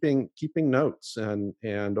keeping notes,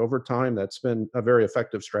 and over time that's been a very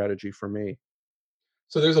effective strategy for me.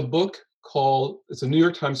 So there's a book it's a New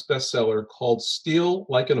York Times bestseller called Steal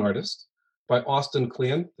Like an Artist by Austin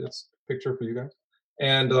Kleon. That's a picture for you guys.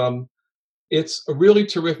 And it's a really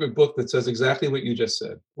terrific book that says exactly what you just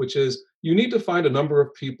said, which is you need to find a number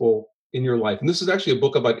of people in your life. And this is actually a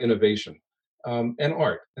book about innovation and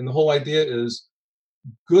art. And the whole idea is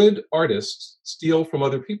good artists steal from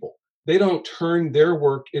other people. They don't turn their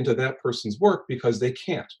work into that person's work because they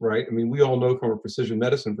can't, right? I mean, we all know from a precision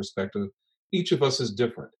medicine perspective, each of us is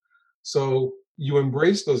different. So you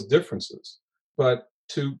embrace those differences. But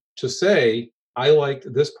to say, I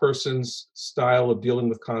liked this person's style of dealing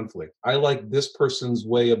with conflict. I like this person's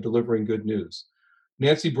way of delivering good news.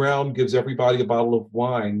 Nancy Brown gives everybody a bottle of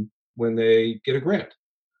wine when they get a grant.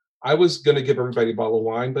 I was going to give everybody a bottle of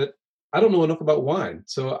wine, but I don't know enough about wine.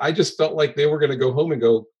 So I just felt like they were going to go home and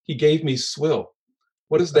go, he gave me swill.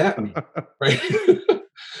 What does that mean? Right?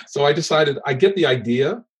 So I decided I get the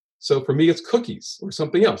idea. So for me, it's cookies or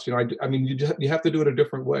something else. I mean, you have to do it a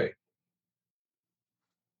different way.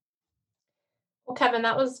 Well, Kevin,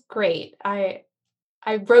 that was great. I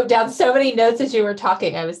wrote down so many notes as you were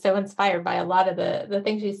talking. I was so inspired by a lot of the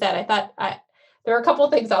things you said. I thought there are a couple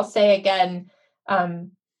of things I'll say again,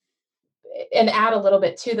 and add a little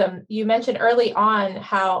bit to them. You mentioned early on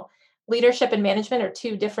how leadership and management are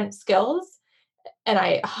two different skills. And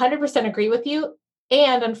I 100% agree with you.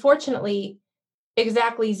 And unfortunately,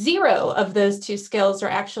 exactly 0 of those two skills are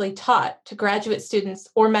actually taught to graduate students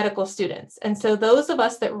or medical students. And so those of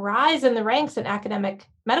us that rise in the ranks in academic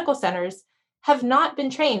medical centers have not been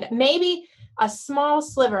trained. Maybe a small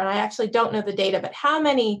sliver, and I actually don't know the data, but how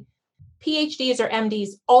many PhDs or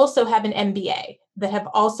MDs also have an MBA that have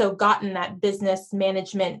also gotten that business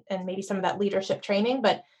management and maybe some of that leadership training,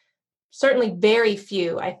 but certainly very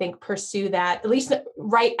few, I think, pursue that, at least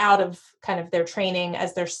right out of kind of their training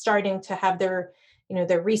as they're starting to have their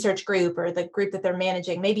research group or the group that they're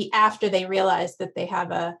managing, maybe after they realize that they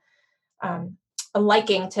have a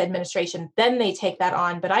liking to administration, then they take that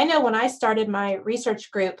on. But I know when I started my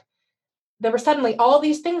research group, there were suddenly all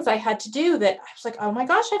these things I had to do that I was like, oh my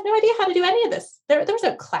gosh, I have no idea how to do any of this. There was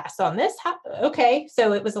no class on this. Okay.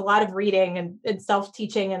 So it was a lot of reading and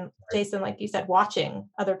self-teaching and, Jason, like you said, watching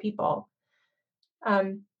other people.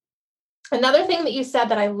 Another thing that you said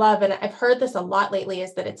that I love, and I've heard this a lot lately,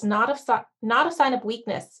 is that it's not a sign of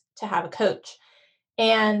weakness to have a coach.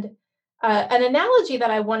 And an analogy that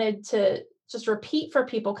I wanted to just repeat for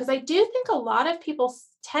people, because I do think a lot of people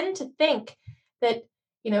tend to think that,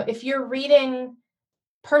 if you're reading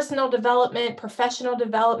personal development, professional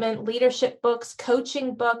development, leadership books,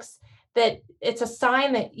 coaching books, that it's a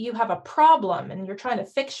sign that you have a problem and you're trying to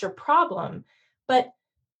fix your problem. But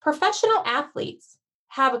professional athletes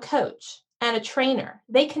have a coach and a trainer.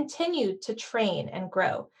 They continue to train and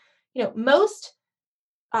grow. Most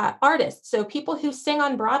artists, so people who sing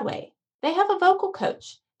on Broadway, they have a vocal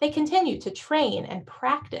coach. They continue to train and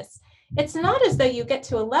practice. It's not as though you get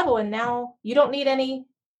to a level and now you don't need any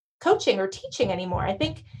coaching or teaching anymore. I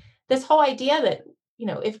think this whole idea that,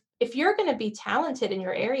 if you're going to be talented in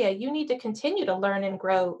your area, you need to continue to learn and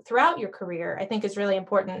grow throughout your career, I think is really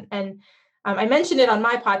important. And I mentioned it on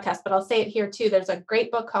my podcast, but I'll say it here too. There's a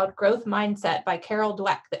great book called Growth Mindset by Carol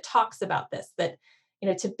Dweck that talks about this, that,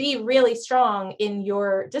 to be really strong in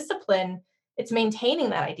your discipline, it's maintaining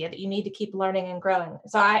that idea that you need to keep learning and growing.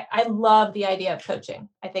 So I love the idea of coaching.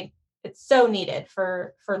 I think it's so needed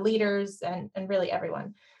for leaders and really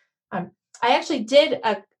everyone. I actually did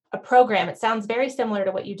a program. It sounds very similar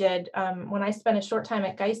to what you did. When I spent a short time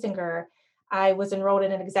at Geisinger, I was enrolled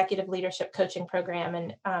in an executive leadership coaching program.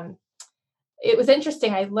 And it was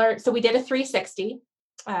interesting. I learned, so we did a 360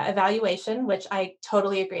 evaluation, which I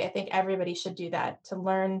totally agree. I think everybody should do that to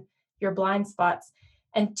learn your blind spots.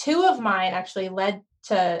 And two of mine actually led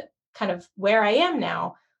to kind of where I am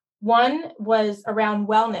now. One was around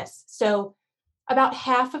wellness. So about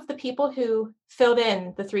half of the people who filled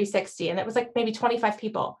in the 360, and it was like maybe 25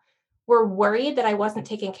 people, were worried that I wasn't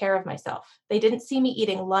taking care of myself. They didn't see me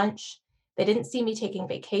eating lunch. They didn't see me taking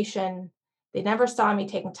vacation. They never saw me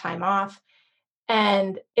taking time off.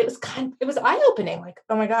 And it was eye-opening, like,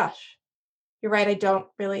 oh my gosh, you're right, I don't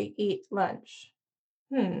really eat lunch.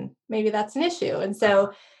 Maybe that's an issue. And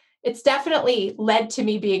so it's definitely led to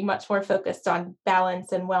me being much more focused on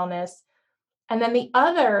balance and wellness. And then the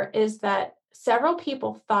other is that several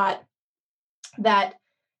people thought that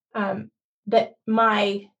that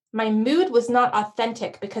my mood was not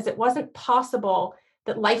authentic because it wasn't possible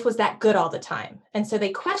that life was that good all the time. And so they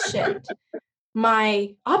questioned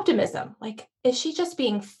my optimism. Like, is she just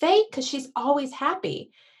being fake because she's always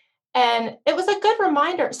happy? And it was a good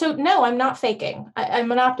reminder. So no, I'm not faking.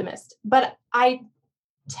 I'm an optimist, but I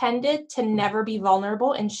tended to never be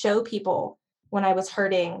vulnerable and show people when I was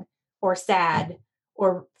hurting or sad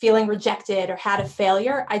or feeling rejected or had a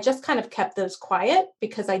failure. I just kind of kept those quiet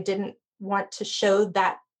because I didn't want to show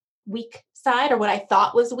that weak side or what I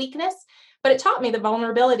thought was weakness. But it taught me that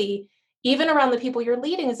vulnerability, even around the people you're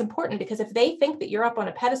leading, is important, because if they think that you're up on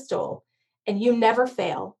a pedestal and you never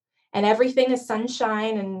fail and everything is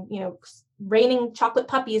sunshine and, raining chocolate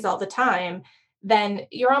puppies all the time, then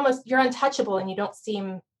you're untouchable and you don't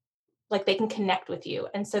seem like they can connect with you.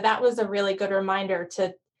 And so that was a really good reminder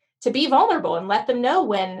to be vulnerable and let them know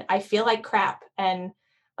when I feel like crap and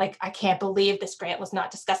like, I can't believe this grant was not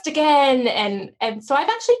discussed again. And so I've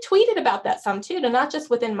actually tweeted about that some too, and not just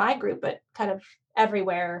within my group, but kind of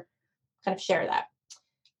everywhere, kind of share that.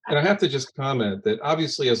 And I have to just comment that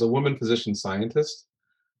obviously as a woman physician scientist,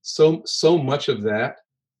 so much of that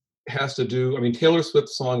has to do, Taylor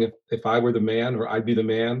Swift's song, if I Were the Man or I'd Be the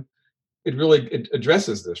Man, it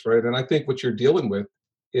addresses this, right? And I think what you're dealing with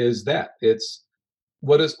is that it's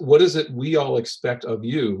what is it we all expect of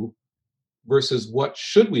you versus what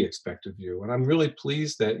should we expect of you. And I'm really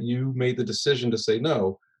pleased that you made the decision to say,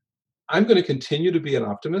 no, I'm going to continue to be an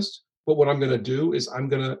optimist, but what I'm going to do is I'm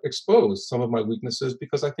going to expose some of my weaknesses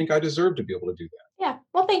because I think I deserve to be able to do that. Yeah,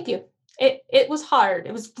 well, thank you. It was hard.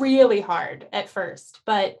 It was really hard at first,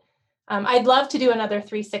 but I'd love to do another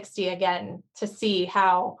 360 again to see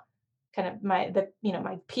how kind of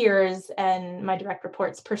my peers and my direct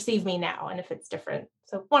reports perceive me now, and if it's different.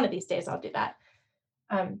 So one of these days I'll do that.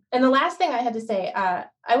 And the last thing I had to say,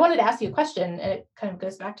 I wanted to ask you a question, and it kind of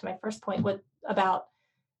goes back to my first point about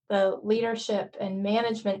the leadership and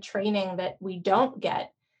management training that we don't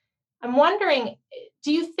get. I'm wondering,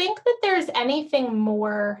 do you think that there's anything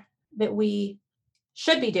more that we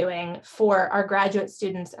should be doing for our graduate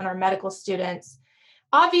students and our medical students?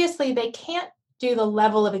 Obviously, they can't do the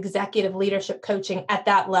level of executive leadership coaching at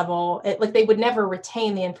that level. Like, they would never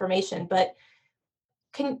retain the information, but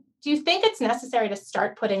do you think it's necessary to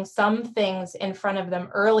start putting some things in front of them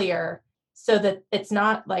earlier so that it's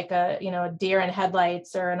not like a deer in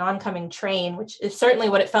headlights or an oncoming train, which is certainly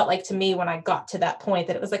what it felt like to me when I got to that point,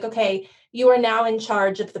 that it was like, okay, you are now in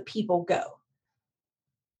charge of the people, go.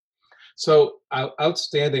 So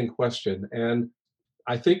outstanding question. And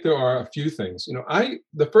I think there are a few things.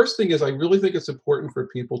 The first thing is I really think it's important for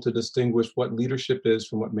people to distinguish what leadership is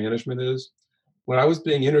from what management is. When I was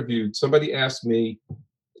being interviewed, somebody asked me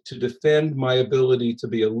to defend my ability to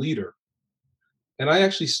be a leader. And I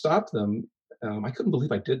actually stopped them. I couldn't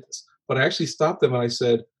believe I did this, but I actually stopped them and I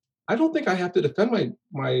said, I don't think I have to defend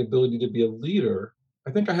my ability to be a leader.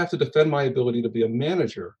 I think I have to defend my ability to be a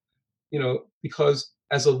manager, because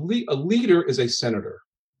as a leader is a senator,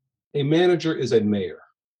 a manager is a mayor,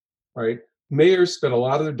 right? Mayors spend a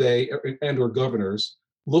lot of their day and or governors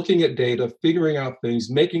looking at data, figuring out things,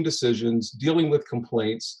 making decisions, dealing with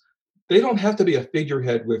complaints. They don't have to be a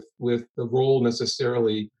figurehead with the role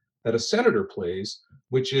necessarily that a senator plays,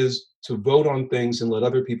 which is to vote on things and let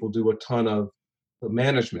other people do a ton of the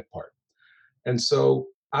management part. And so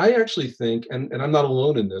I actually think, and I'm not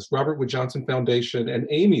alone in this, Robert Wood Johnson Foundation and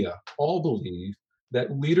AMIA all believe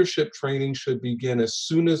that leadership training should begin as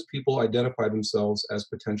soon as people identify themselves as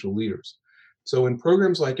potential leaders. So in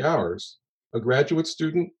programs like ours, a graduate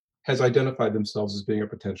student has identified themselves as being a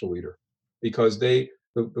potential leader because the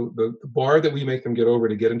bar that we make them get over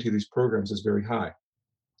to get into these programs is very high.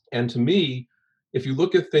 And to me, if you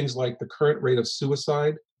look at things like the current rate of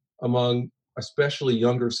suicide among especially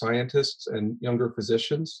younger scientists and younger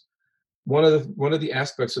physicians, one of the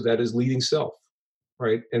aspects of that is leading self,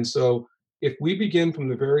 right? And so if we begin from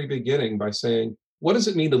the very beginning by saying, what does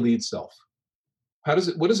it mean to lead self?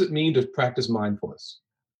 What does it mean to practice mindfulness?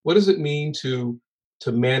 What does it mean to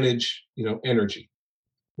manage, energy?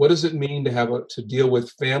 What does it mean to deal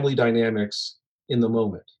with family dynamics in the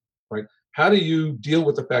moment, right? How do you deal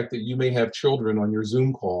with the fact that you may have children on your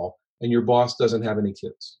Zoom call and your boss doesn't have any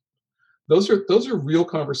kids? Those are real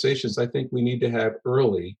conversations I think we need to have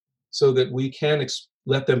early so that we can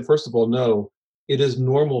let them, first of all, know it is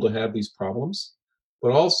normal to have these problems,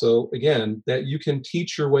 but also, again, that you can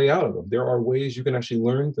teach your way out of them. There are ways you can actually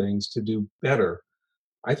learn things to do better.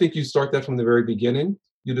 I think you start that from the very beginning.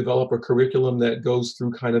 You develop a curriculum that goes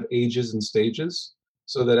through kind of ages and stages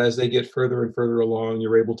so that as they get further and further along,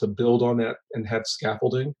 you're able to build on that and have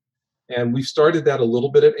scaffolding. And we've started that a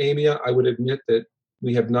little bit at AMIA. I would admit that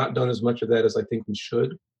we have not done as much of that as I think we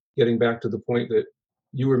should, getting back to the point that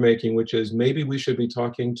you were making, which is maybe we should be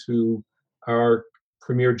talking to our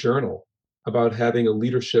premier journal about having a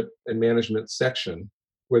leadership and management section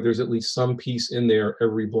where there's at least some piece in there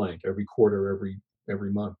every quarter,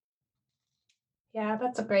 every month. Yeah,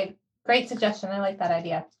 that's a great suggestion. I like that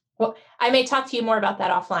idea. Well, I may talk to you more about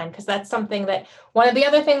that offline because that's something that one of the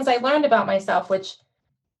other things I learned about myself, which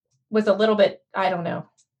was a little bit, I don't know,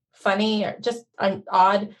 funny or just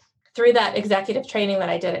odd through that executive training that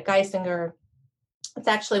I did at Geisinger. It's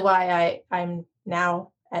actually why I'm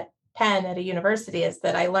now at Penn at a university, is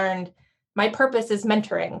that I learned my purpose is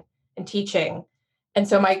mentoring and teaching. And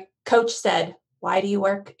so my coach said, why do you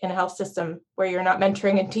work in a health system where you're not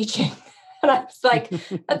mentoring and teaching? And I was like,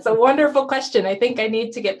 that's a wonderful question. I think I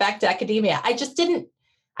need to get back to academia.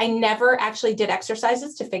 I never actually did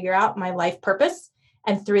exercises to figure out my life purpose.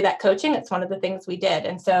 And through that coaching, it's one of the things we did.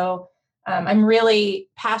 And so I'm really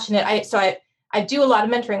passionate. I do a lot of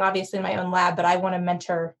mentoring, obviously, in my own lab, but I want to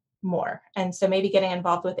mentor more. And so maybe getting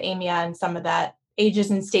involved with AMIA and some of that ages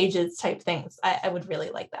and stages type things, I would really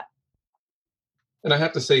like that. And I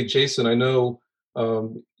have to say, Jason, I know,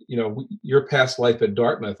 your past life at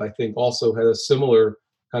Dartmouth, I think also had a similar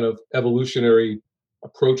kind of evolutionary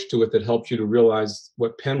approach to it that helped you to realize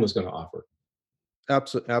what Penn was going to offer.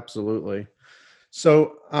 Absolutely.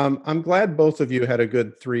 So I'm glad both of you had a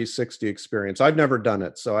good 360 experience. I've never done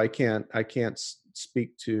it, so I can't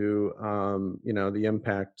speak to the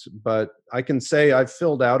impact, but I can say I've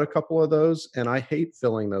filled out a couple of those, and I hate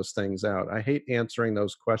filling those things out. I hate answering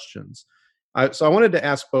those questions. So I wanted to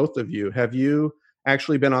ask both of you: have you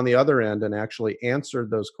actually been on the other end and actually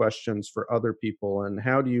answered those questions for other people, and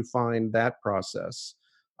how do you find that process?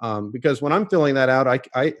 Because when I'm filling that out,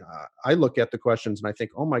 I look at the questions and I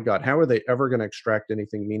think, oh my God, how are they ever going to extract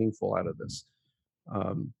anything meaningful out of this?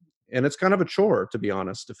 And it's kind of a chore, to be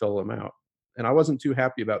honest, to fill them out. And I wasn't too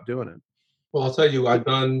happy about doing it. Well, I'll tell you, I've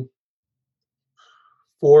done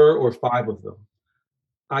 4 or 5 of them.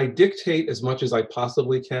 I dictate as much as I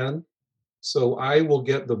possibly can. So I will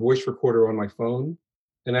get the voice recorder on my phone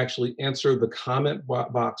and actually answer the comment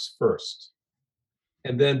box first.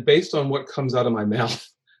 And then based on what comes out of my mouth,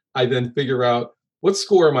 I then figure out what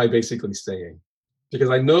score am I basically saying? Because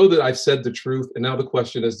I know that I've said the truth. And now the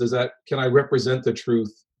question is, can I represent the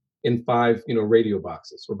truth in 5, radio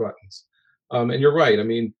boxes or buttons? And you're right. I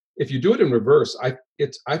mean, if you do it in reverse,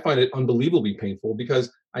 I find it unbelievably painful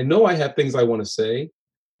because I know I have things I want to say,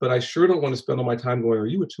 but I sure don't want to spend all my time going, are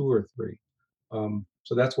you a 2 or a 3?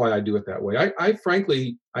 So that's why I do it that way. I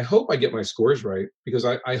frankly, I hope I get my scores right because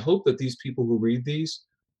I hope that these people who read these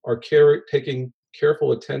are paying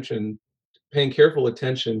careful attention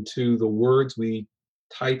to the words we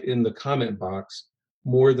type in the comment box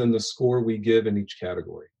more than the score we give in each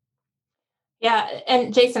category. Yeah,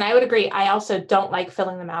 and Jason, I would agree. I also don't like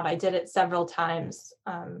filling them out. I did it several times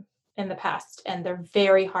in the past, and they're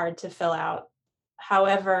very hard to fill out.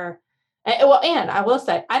 However, and I will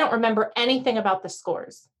say, I don't remember anything about the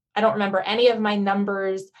scores. I don't remember any of my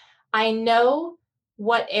numbers. I know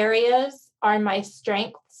what areas are my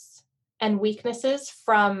strengths and weaknesses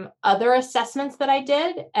from other assessments that I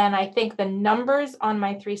did. And I think the numbers on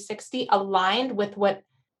my 360 aligned with what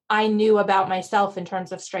I knew about myself in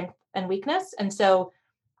terms of strength and weakness. And so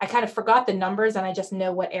I kind of forgot the numbers and I just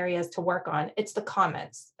know what areas to work on. It's the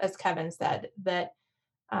comments, as Kevin said, that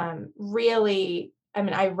really, I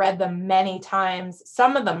mean, I read them many times.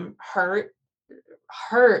 Some of them hurt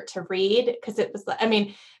to read because it was, I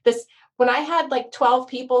mean, this, when I had like 12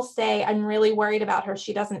 people say, I'm really worried about her,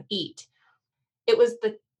 she doesn't eat. It was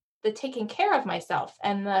the taking care of myself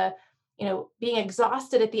and the, being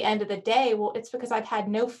exhausted at the end of the day. Well, it's because I've had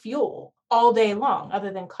no fuel all day long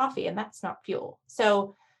other than coffee, and that's not fuel.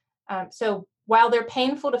 So while they're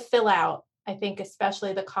painful to fill out, I think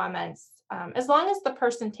especially the comments, as long as the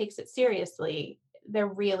person takes it seriously, they're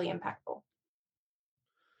really impactful.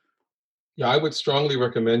 Yeah, I would strongly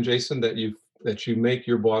recommend, Jason, that you make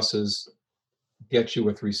your bosses get you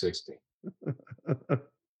a 360.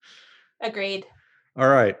 Agreed. All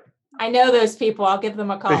right. I know those people. I'll give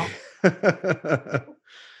them a call.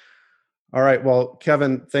 All right. Well,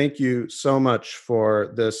 Kevin, thank you so much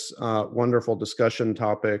for this wonderful discussion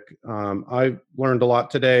topic. I learned a lot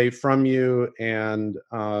today from you, and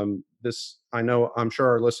I'm sure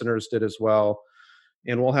our listeners did as well.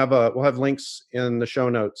 And we'll have links in the show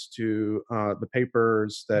notes to the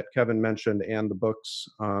papers that Kevin mentioned and the books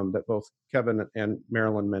that both Kevin and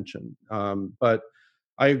Marilyn mentioned. But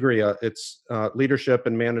I agree. It's leadership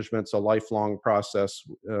and management's a lifelong process.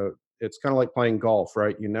 It's kind of like playing golf,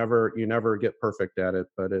 right? You never get perfect at it,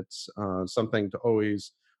 but it's something to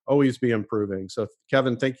always be improving. So,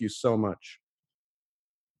 Kevin, thank you so much.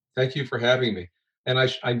 Thank you for having me. And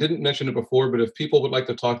I didn't mention it before, but if people would like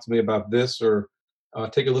to talk to me about this or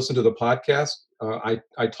take a listen to the podcast,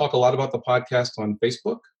 I talk a lot about the podcast on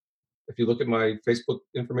Facebook. If you look at my Facebook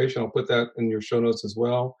information, I'll put that in your show notes as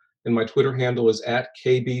well. And my Twitter handle is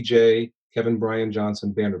 @KBJ Kevin Brian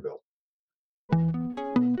Johnson Vanderbilt.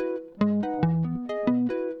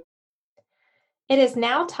 It is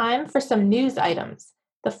now time for some news items.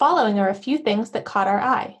 The following are a few things that caught our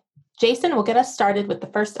eye. Jason will get us started with the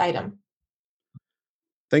first item.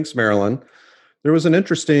 Thanks, Marilyn. There was an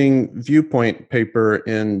interesting viewpoint paper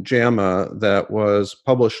in JAMA that was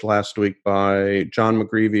published last week by John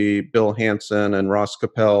McGreevy, Bill Hansen, and Ross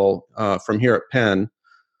Capel from here at Penn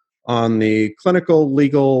on the clinical,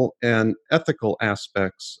 legal, and ethical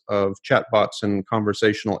aspects of chatbots and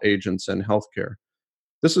conversational agents in healthcare.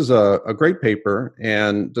 This is a great paper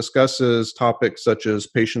and discusses topics such as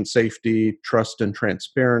patient safety, trust and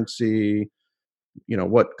transparency,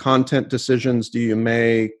 what content decisions do you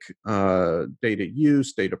make, data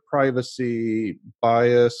use, data privacy,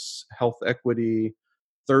 bias, health equity,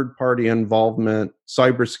 third-party involvement,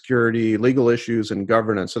 cybersecurity, legal issues, and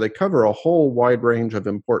governance. So they cover a whole wide range of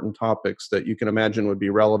important topics that you can imagine would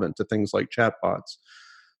be relevant to things like chatbots.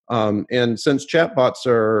 And since chatbots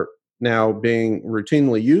are now being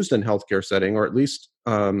routinely used in healthcare setting, or at least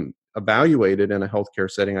evaluated in a healthcare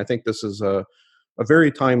setting, I think this is a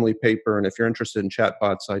very timely paper. And if you're interested in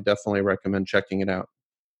chatbots, I definitely recommend checking it out.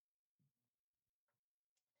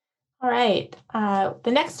 All right.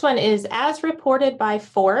 The next one is, as reported by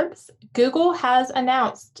Forbes, Google has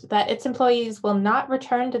announced that its employees will not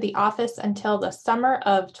return to the office until the summer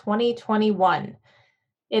of 2021.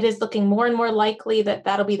 It is looking more and more likely that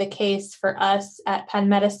that'll be the case for us at Penn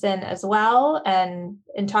Medicine as well. And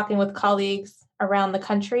in talking with colleagues around the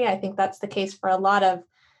country, I think that's the case for a lot of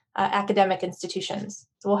academic institutions.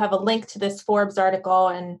 So we'll have a link to this Forbes article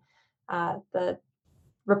and the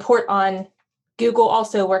report on Google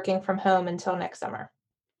also working from home until next summer.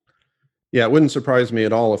 Yeah, it wouldn't surprise me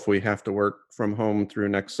at all if we have to work from home through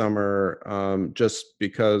next summer, just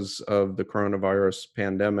because of the coronavirus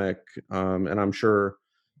pandemic. And I'm sure,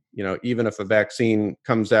 even if a vaccine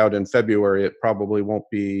comes out in February, it probably won't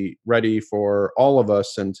be ready for all of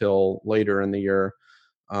us until later in the year.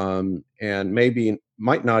 And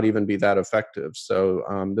might not even be that effective. So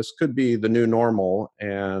this could be the new normal,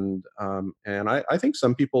 and I think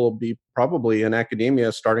some people will be probably in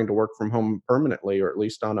academia starting to work from home permanently, or at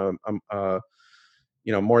least on a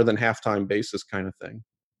more than half-time basis kind of thing.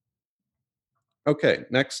 Okay,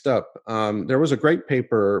 next up, there was a great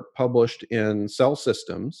paper published in Cell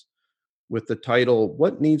Systems with the title,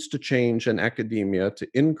 "What Needs to Change in Academia to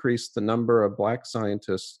Increase the Number of Black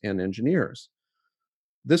Scientists and Engineers?"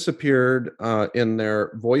 This appeared in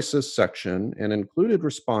their Voices section and included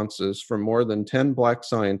responses from more than 10 Black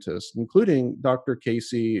scientists, including Dr.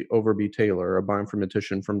 Casey Overby Taylor, a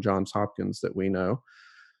bioinformatician from Johns Hopkins that we know.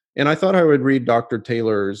 And I thought I would read Dr.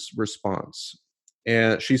 Taylor's response.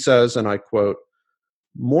 And she says, and I quote,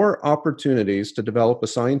 "More opportunities to develop a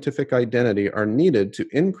scientific identity are needed to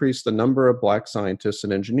increase the number of Black scientists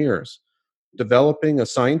and engineers. Developing a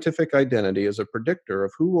scientific identity is a predictor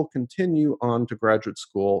of who will continue on to graduate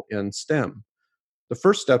school in STEM. The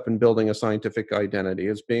first step in building a scientific identity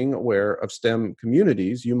is being aware of STEM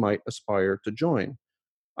communities you might aspire to join.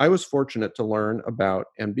 I was fortunate to learn about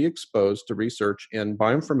and be exposed to research in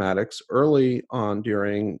bioinformatics early on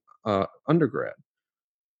during undergrad.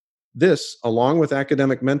 This, along with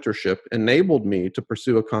academic mentorship, enabled me to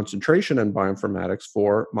pursue a concentration in bioinformatics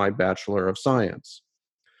for my Bachelor of Science.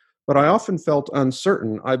 But I often felt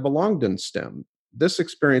uncertain I belonged in STEM. This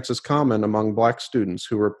experience is common among Black students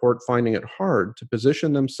who report finding it hard to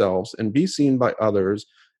position themselves and be seen by others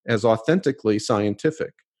as authentically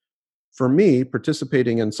scientific. For me,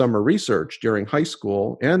 participating in summer research during high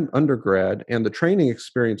school and undergrad and the training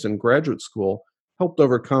experience in graduate school helped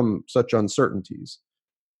overcome such uncertainties.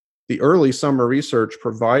 The early summer research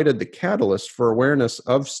provided the catalyst for awareness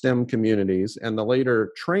of STEM communities, and the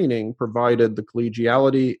later training provided the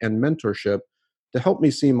collegiality and mentorship to help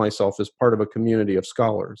me see myself as part of a community of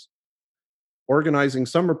scholars. Organizing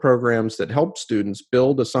summer programs that help students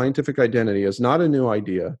build a scientific identity is not a new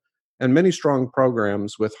idea, and many strong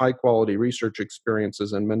programs with high quality research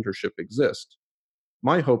experiences and mentorship exist.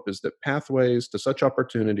 My hope is that pathways to such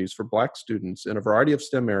opportunities for Black students in a variety of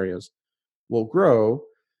STEM areas will grow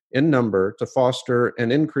in number to foster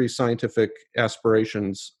and increase scientific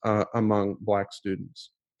aspirations among Black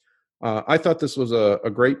students. I thought this was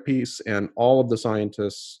a great piece, and all of the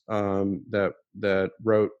scientists that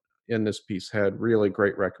wrote in this piece had really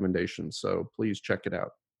great recommendations. So please check it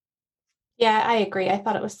out. Yeah, I agree. I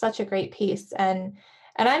thought it was such a great piece, and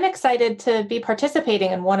I'm excited to be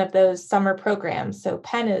participating in one of those summer programs. So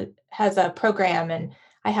Penn has a program, and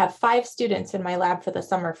I have 5 students in my lab for the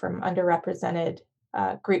summer from underrepresented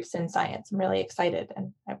groups in science. I'm really excited,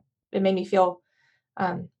 and it made me feel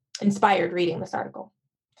inspired reading this article.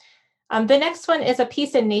 The next one is a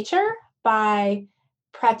piece in Nature by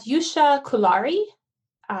Pratyusha Kulari.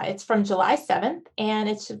 It's from July 7th, and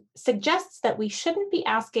it suggests that we shouldn't be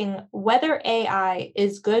asking whether AI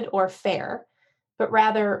is good or fair, but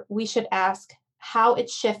rather we should ask how it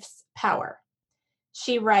shifts power.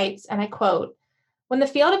 She writes, and I quote, "When the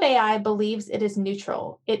field of AI believes it is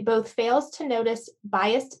neutral, it both fails to notice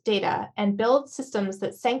biased data and builds systems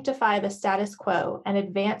that sanctify the status quo and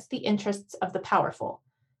advance the interests of the powerful.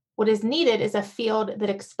 What is needed is a field that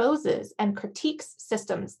exposes and critiques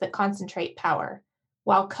systems that concentrate power,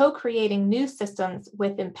 while co-creating new systems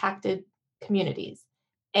with impacted communities.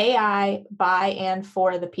 AI by and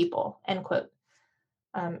for the people," end quote.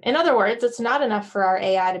 In other words, it's not enough for our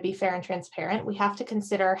AI to be fair and transparent. We have to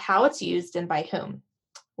consider how it's used and by whom.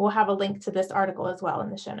 We'll have a link to this article as well in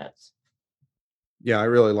the show notes. Yeah, I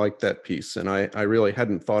really like that piece, and I really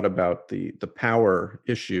hadn't thought about the power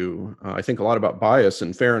issue. I think a lot about bias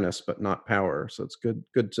and fairness, but not power. So it's good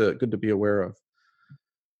to be aware of.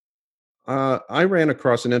 I ran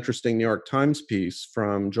across an interesting New York Times piece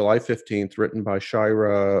from July 15th, written by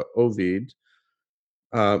Shira Ovid.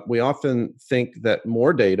 We often think that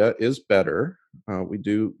more data is better. We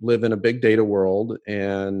do live in a big data world,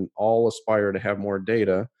 and all aspire to have more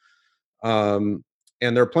data. Um,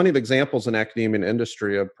 and there are plenty of examples in academia and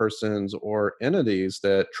industry of persons or entities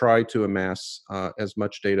that try to amass as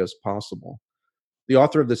much data as possible. The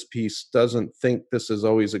author of this piece doesn't think this is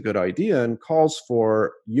always a good idea and calls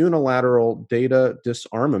for unilateral data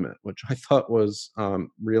disarmament, which I thought was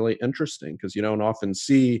really interesting because you don't often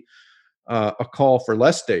see a call for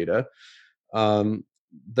less data. Um,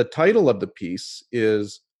 the title of the piece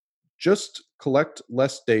is "Just Collect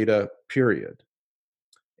Less Data, period."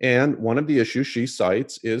 And one of the issues she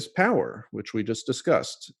cites is power, which we just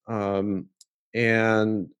discussed.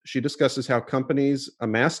 And she discusses how companies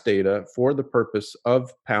amass data for the purpose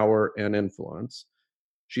of power and influence.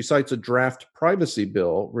 She cites a draft privacy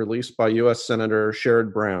bill released by US Senator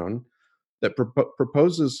Sherrod Brown that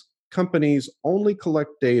proposes companies only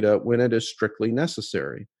collect data when it is strictly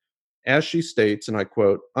necessary. As she states, and I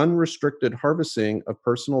quote, "Unrestricted harvesting of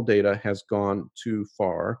personal data has gone too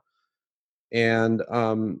far." And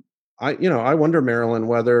I wonder, Marilyn,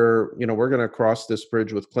 whether we're going to cross this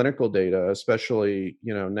bridge with clinical data, especially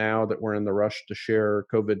now that we're in the rush to share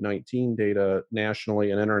COVID-19 data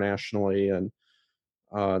nationally and internationally, and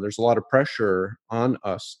there's a lot of pressure on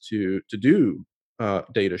us to do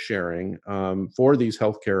data sharing for these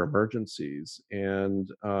healthcare emergencies. And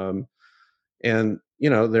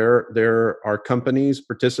there are companies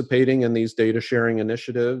participating in these data sharing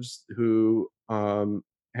initiatives who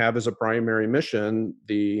have as a primary mission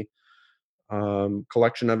the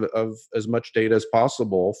collection of as much data as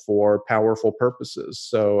possible for powerful purposes.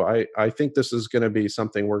 So I think this is going to be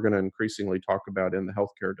something we're going to increasingly talk about in the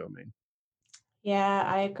healthcare domain. Yeah,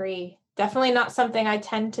 I agree. Definitely not something I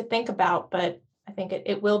tend to think about, but I think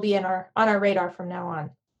it will be on our radar from now on.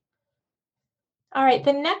 All right,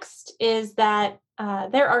 the next is that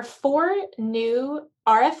there are 4 new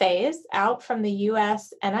RFAs out from the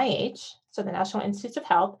US NIH, so the National Institutes of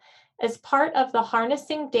Health, as part of the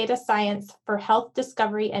Harnessing Data Science for Health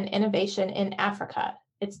Discovery and Innovation in Africa.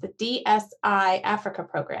 It's the DSI Africa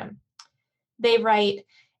program. They write,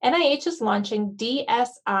 NIH is launching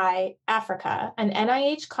DSI Africa, an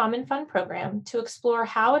NIH Common Fund program to explore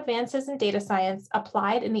how advances in data science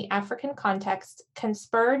applied in the African context can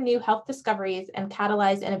spur new health discoveries and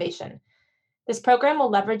catalyze innovation. This program will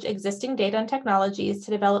leverage existing data and technologies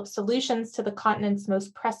to develop solutions to the continent's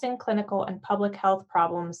most pressing clinical and public health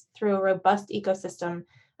problems through a robust ecosystem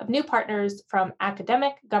of new partners from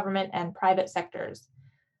academic, government, and private sectors.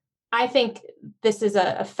 I think this is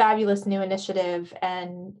a fabulous new initiative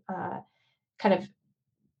and kind of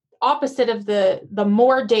opposite of the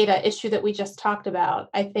more data issue that we just talked about.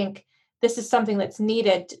 I think this is something that's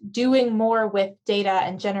needed, doing more with data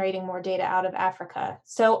and generating more data out of Africa.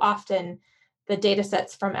 So often the data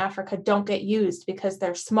sets from Africa don't get used because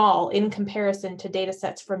they're small in comparison to data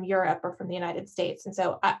sets from Europe or from the United States. And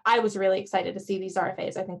so I was really excited to see these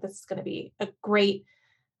RFAs. I think this is going to be a great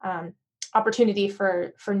opportunity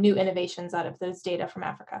for new innovations out of those data from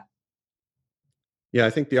Africa. Yeah, I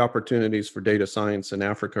think the opportunities for data science in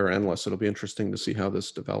Africa are endless. It'll be interesting to see how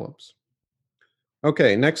this develops.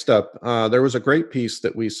 Okay, next up, there was a great piece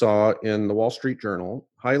that we saw in the Wall Street Journal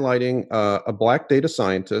highlighting a Black data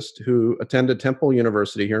scientist who attended Temple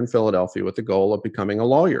University here in Philadelphia with the goal of becoming a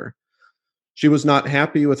lawyer. She was not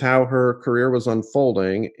happy with how her career was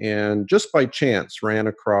unfolding and just by chance ran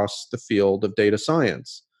across the field of data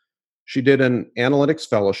science. She did an analytics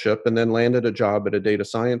fellowship and then landed a job at a data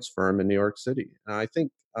science firm in New York City. And I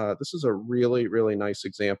think this is a really, really nice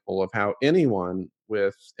example of how anyone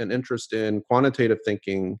with an interest in quantitative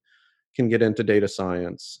thinking can get into data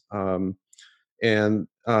science. And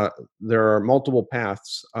there are multiple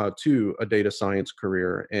paths to a data science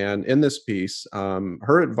career. And in this piece,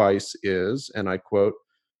 her advice is, and I quote,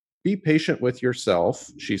 "Be patient with yourself,"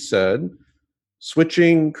 she said.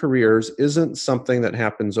 "Switching careers isn't something that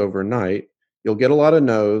happens overnight. You'll get a lot of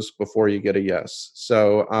no's before you get a yes."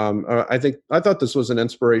 So I thought this was an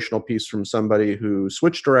inspirational piece from somebody who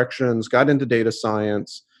switched directions, got into data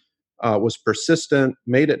science, was persistent,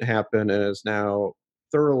 made it happen, and is now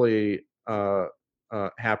thoroughly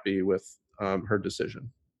happy with her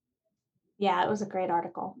decision. Yeah, it was a great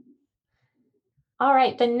article. All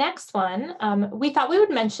right, the next one, we thought we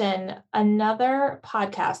would mention another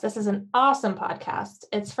podcast. This is an awesome podcast.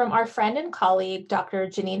 It's from our friend and colleague, Dr.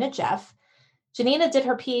 Janina Jeff. Janina did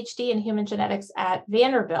her PhD in human genetics at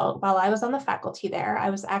Vanderbilt while I was on the faculty there.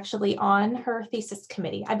 I was actually on her thesis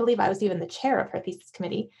committee. I believe I was even the chair of her thesis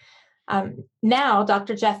committee. Now,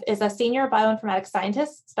 Dr. Jeff is a senior bioinformatics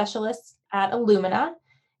scientist specialist at Illumina,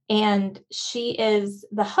 and she is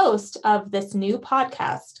the host of this new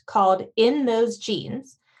podcast called In Those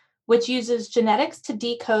Genes, which uses genetics to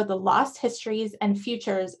decode the lost histories and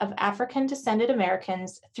futures of African-descended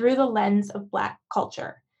Americans through the lens of Black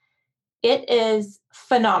culture. It is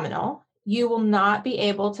phenomenal. You will not be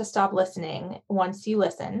able to stop listening once you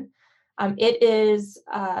listen. It is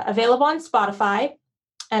available on Spotify,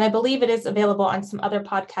 and I believe it is available on some other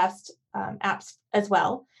podcast apps as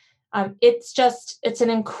well. It's an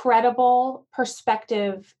incredible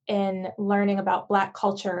perspective in learning about Black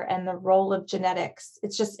culture and the role of genetics.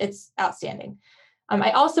 It's outstanding.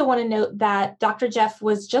 I also want to note that Dr. Jeff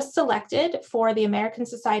was just selected for the American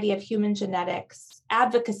Society of Human Genetics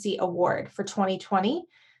Advocacy Award for 2020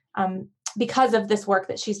 because of this work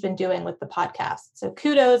that she's been doing with the podcast. So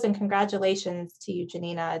kudos and congratulations to you,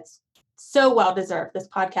 Janina. It's so well deserved. This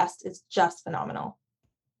podcast is just phenomenal.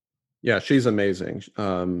 Yeah, she's amazing.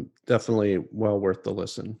 Definitely well worth the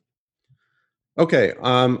listen. Okay,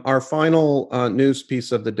 our final news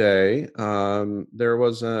piece of the day. There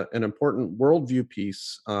was an important worldview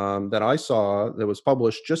piece that I saw that was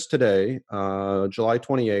published just today, July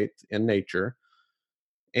 28th, in Nature.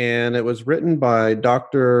 And it was written by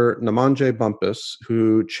Dr. Namandje Bumpus,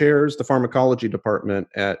 who chairs the pharmacology department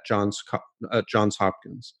at Johns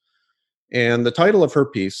Hopkins. And the title of her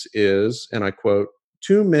piece is, and I quote,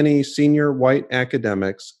 too many senior white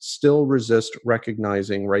academics still resist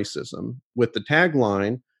recognizing racism, with the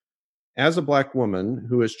tagline, as a Black woman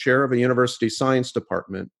who is chair of a university science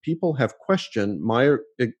department, people have questioned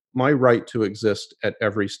my right to exist at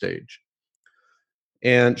every stage.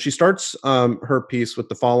 And she starts her piece with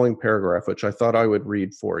the following paragraph, which I thought I would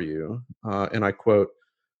read for you. And I quote,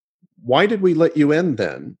 "Why did we let you in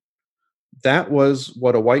then? That was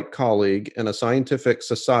what a white colleague in a scientific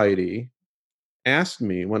society asked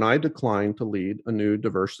me when I declined to lead a new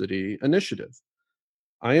diversity initiative.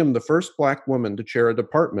 I am the first Black woman to chair a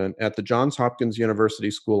department at the Johns Hopkins University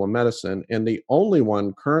School of Medicine and the only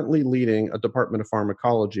one currently leading a department of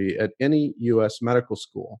pharmacology at any U.S. medical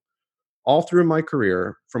school. All through my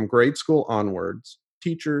career, from grade school onwards,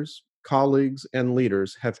 teachers, colleagues, and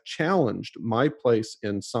leaders have challenged my place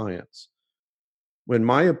in science. When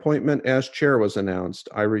my appointment as chair was announced,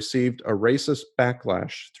 I received a racist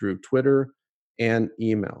backlash through Twitter and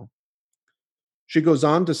email." She goes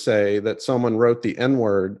on to say that someone wrote the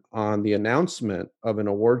N-word on the announcement of an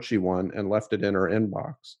award she won and left it in her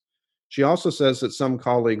inbox. She also says that some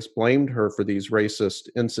colleagues blamed her for these racist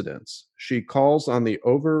incidents. She calls on the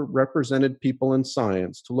overrepresented people in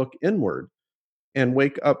science to look inward and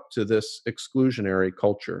wake up to this exclusionary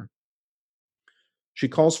culture. She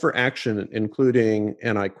calls for action, including,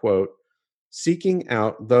 and I quote, "seeking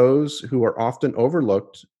out those who are often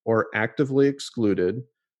overlooked or actively excluded,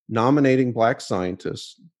 nominating Black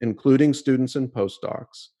scientists, including students and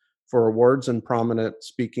postdocs, for awards and prominent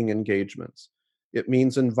speaking engagements. It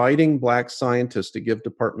means inviting Black scientists to give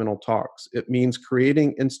departmental talks. It means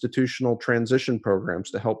creating institutional transition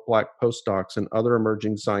programs to help Black postdocs and other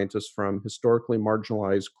emerging scientists from historically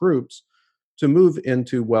marginalized groups to move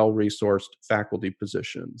into well-resourced faculty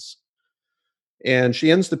positions." And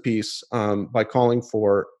she ends the piece by calling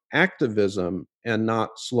for activism and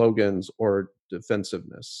not slogans or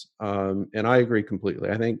defensiveness. And I agree completely.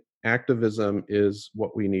 I think activism is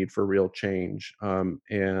what we need for real change.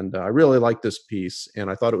 And I really like this piece, and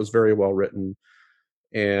I thought it was very well written.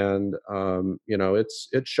 And it's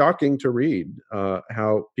shocking to read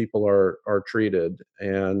how people are treated.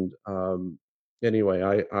 And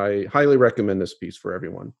anyway, I highly recommend this piece for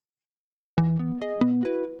everyone.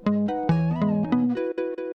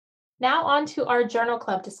 Now on to our journal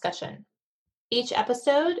club discussion. Each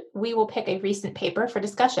episode, we will pick a recent paper for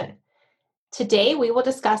discussion. Today, we will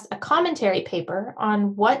discuss a commentary paper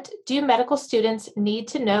on what do medical students need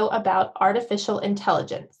to know about artificial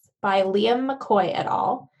intelligence by Liam McCoy et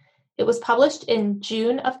al. It was published in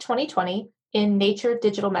June of 2020 in Nature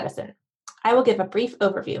Digital Medicine. I will give a brief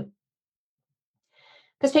overview.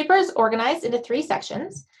 This paper is organized into 3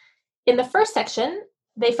 sections. In the first section,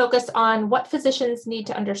 they focus on what physicians need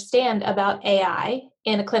to understand about AI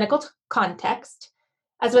in a clinical context.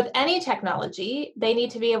 As with any technology, they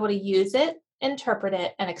need to be able to use it, interpret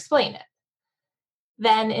it, and explain it.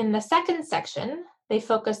 Then in the second section, they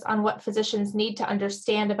focus on what physicians need to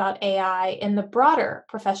understand about AI in the broader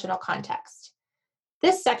professional context.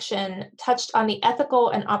 This section touched on the ethical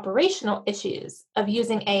and operational issues of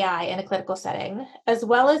using AI in a clinical setting, as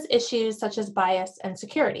well as issues such as bias and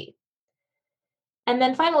security. And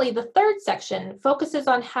then finally, the third section focuses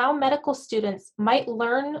on how medical students might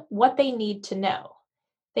learn what they need to know.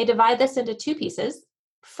 They divide this into 2 pieces.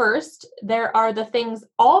 First, there are the things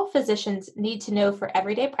all physicians need to know for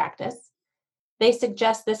everyday practice. They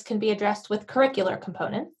suggest this can be addressed with curricular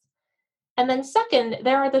components. And then second,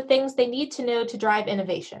 there are the things they need to know to drive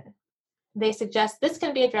innovation. They suggest this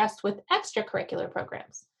can be addressed with extracurricular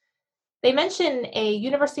programs. They mention a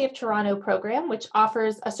University of Toronto program which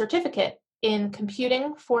offers a certificate in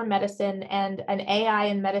computing for medicine and an AI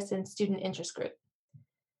in medicine student interest group.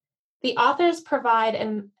 The authors provide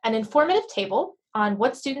an informative table on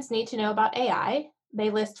what students need to know about AI. They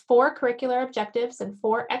list 4 curricular objectives and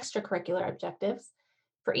 4 extracurricular objectives.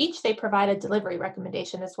 For each, they provide a delivery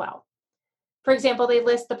recommendation as well. For example, they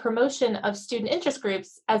list the promotion of student interest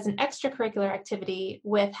groups as an extracurricular activity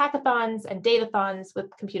with hackathons and datathons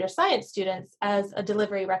with computer science students as a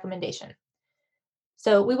delivery recommendation.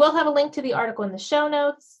 So we will have a link to the article in the show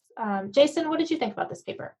notes. Jason, what did you think about this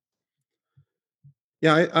paper?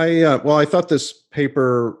 Yeah, I thought this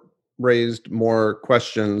paper raised more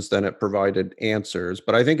questions than it provided answers,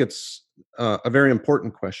 but I think it's a very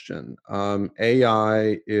important question.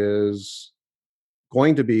 AI is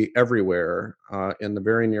going to be everywhere in the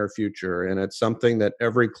very near future, and it's something that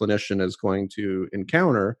every clinician is going to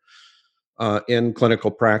encounter in clinical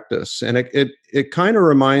practice. And it kind of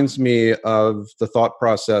reminds me of the thought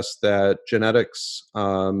process that genetics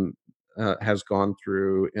has gone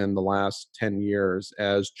through in the last 10 years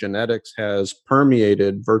as genetics has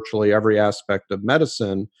permeated virtually every aspect of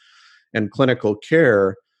medicine and clinical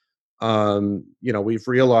care. We've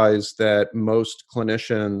realized that most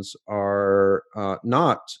clinicians are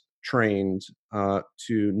not trained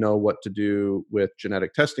to know what to do with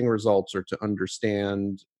genetic testing results or to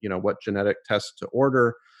understand, what genetic tests to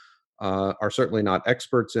order. Are certainly not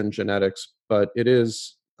experts in genetics, but it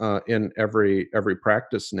is in every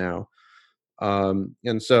practice now.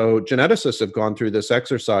 And so geneticists have gone through this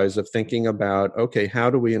exercise of thinking about, okay, how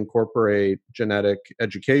do we incorporate genetic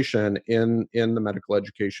education in the medical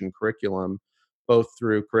education curriculum, both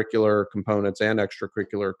through curricular components and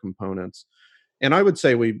extracurricular components. And I would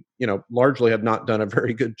say we, largely have not done a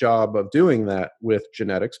very good job of doing that with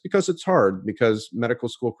genetics because it's hard, because medical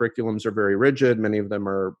school curriculums are very rigid. Many of them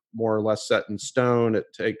are more or less set in stone. It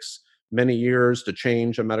takes many years to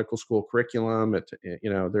change a medical school curriculum.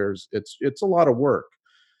 It's a lot of work,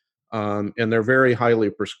 and they're very highly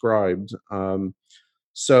prescribed.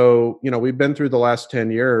 So, we've been through the last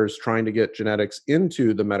 10 years trying to get genetics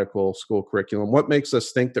into the medical school curriculum. What makes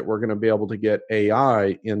us think that we're going to be able to get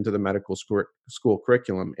AI into the medical school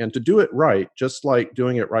curriculum? And to do it right, just like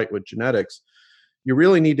doing it right with genetics, you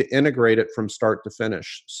really need to integrate it from start to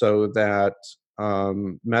finish so that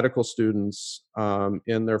medical students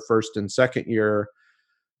in their first and second year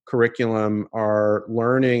curriculum are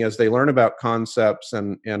learning, as they learn about concepts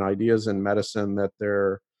and ideas in medicine, that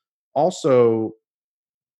they're also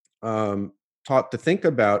taught to think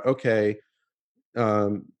about, okay,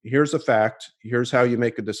 here's a fact, here's how you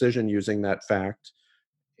make a decision using that fact,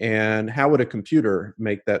 and how would a computer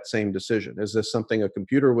make that same decision? Is this something a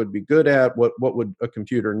computer would be good at? What would a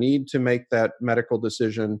computer need to make that medical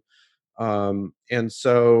decision? And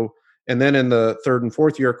then in the third and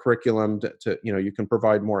fourth year curriculum, you can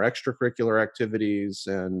provide more extracurricular activities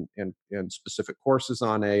and specific courses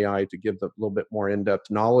on AI to give them a little bit more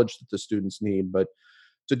in-depth knowledge that the students need. But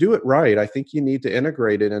to do it right, I think you need to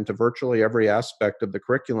integrate it into virtually every aspect of the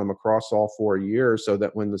curriculum across all 4 years so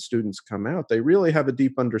that when the students come out, they really have a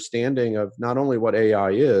deep understanding of not only what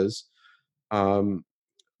AI is, um,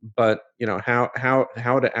 but how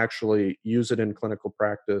to actually use it in clinical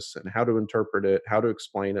practice and how to interpret it, how to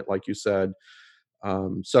explain it, like you said.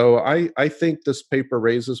 So I think this paper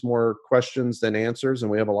raises more questions than answers, and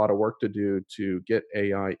we have a lot of work to do to get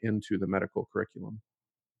AI into the medical curriculum.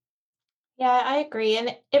 Yeah, I agree.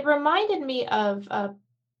 And it reminded me of a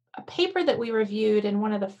paper that we reviewed in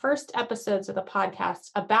one of the first episodes of the podcast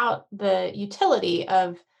about the utility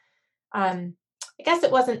of, um, I guess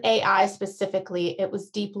it wasn't AI specifically, it was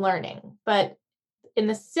deep learning, but in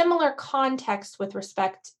the similar context with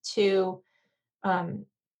respect um,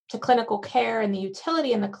 to clinical care and the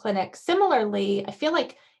utility in the clinic. Similarly, I feel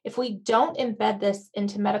like if we don't embed this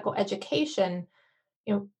into medical education,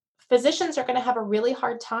 you know, physicians are going to have a really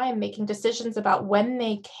hard time making decisions about when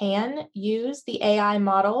they can use the AI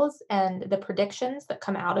models and the predictions that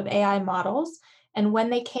come out of AI models and when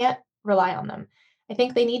they can't rely on them. I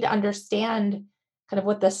think they need to understand kind of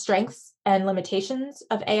what the strengths and limitations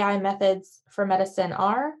of AI methods for medicine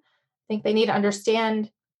are. I think they need to understand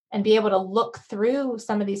and be able to look through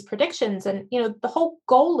some of these predictions. And, the whole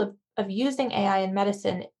goal of using AI in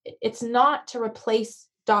medicine, it's not to replace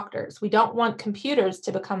doctors. We don't want computers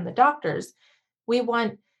to become the doctors. We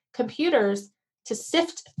want computers to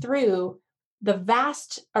sift through the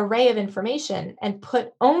vast array of information and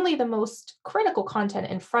put only the most critical content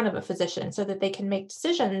in front of a physician so that they can make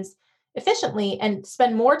decisions efficiently and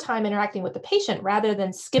spend more time interacting with the patient rather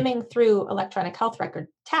than skimming through electronic health record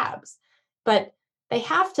tabs. But they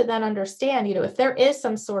have to then understand, if there is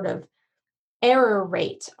some sort of error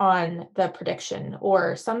rate on the prediction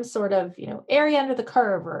or some sort of area under the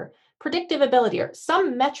curve or predictive ability or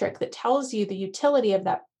some metric that tells you the utility of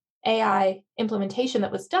that AI implementation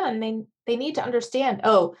that was done, they need to understand,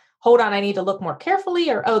 oh, hold on, I need to look more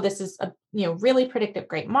carefully, or oh, this is a really predictive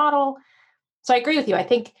great model. So I agree with you. I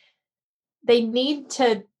think they need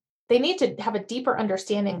to have a deeper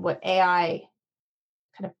understanding what AI,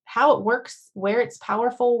 kind of how it works, where it's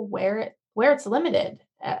powerful, where it's limited.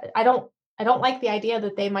 I don't like the idea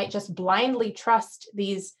that they might just blindly trust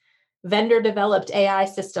these vendor developed AI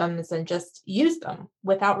systems and just use them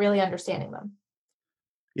without really understanding them.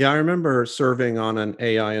 Yeah, I remember serving on an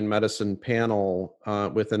AI in medicine panel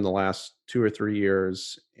within the last 2 or 3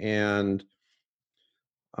 years, and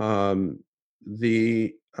um,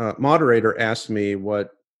 the moderator asked me what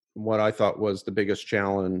I thought was the biggest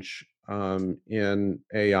challenge in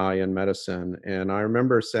AI in medicine, and I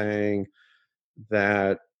remember saying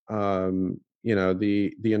that the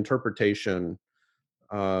interpretation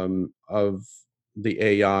of the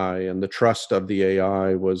AI and the trust of the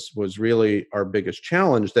AI was really our biggest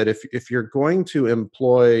challenge. That if you're going to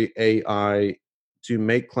employ AI to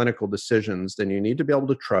make clinical decisions, then you need to be able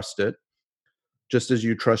to trust it, just as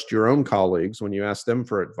you trust your own colleagues when you ask them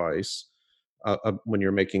for advice when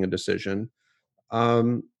you're making a decision.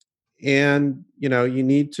 Um, and you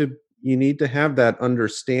need to have that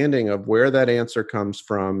understanding of where that answer comes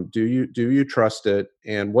from. Do you trust it,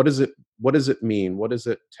 and what does it mean? What is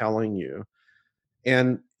it telling you?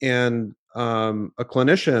 And a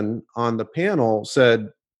clinician on the panel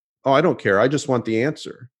said, "Oh, I don't care. I just want the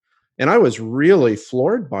answer." And I was really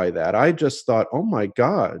floored by that. I just thought, "Oh my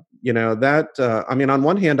God, that." I mean, on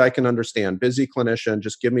one hand, I can understand busy clinician.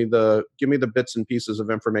 Just give me the bits and pieces of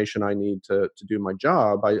information I need to do my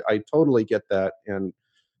job. I totally get that, and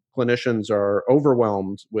clinicians are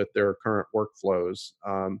overwhelmed with their current workflows.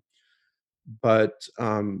 But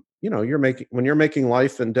when you're making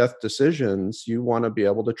life and death decisions, you want to be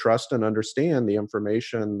able to trust and understand the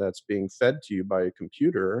information that's being fed to you by a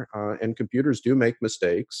computer. And computers do make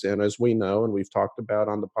mistakes, and as we know, and we've talked about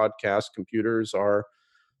on the podcast, computers are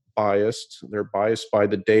biased. They're biased by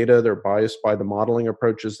the data. They're biased by the modeling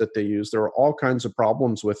approaches that they use. There are all kinds of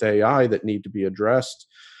problems with AI that need to be addressed.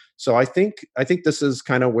 So I think this is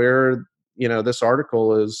kind of where this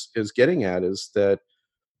article is getting at, is that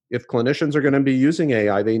if clinicians are going to be using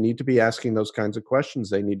AI, they need to be asking those kinds of questions.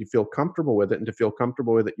 They need to feel comfortable with it. And to feel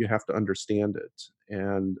comfortable with it, you have to understand it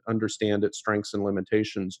and understand its strengths and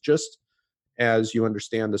limitations, just as you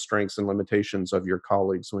understand the strengths and limitations of your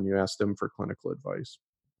colleagues when you ask them for clinical advice.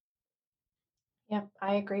 Yep,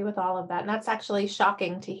 I agree with all of that. And that's actually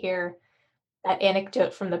shocking to hear that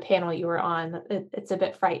anecdote from the panel you were on. It's a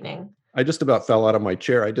bit frightening. I just about fell out of my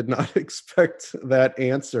chair. I did not expect that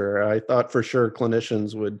answer. I thought for sure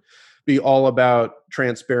clinicians would be all about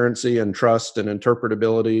transparency and trust and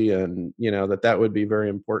interpretability, and that would be very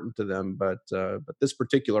important to them. But this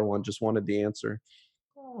particular one just wanted the answer.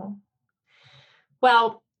 Oh.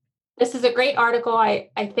 Well, this is a great article. I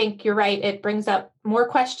think you're right. It brings up more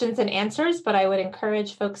questions than answers, but I would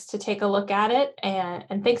encourage folks to take a look at it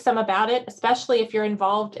and think some about it, especially if you're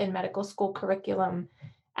involved in medical school curriculum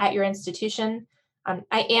at your institution.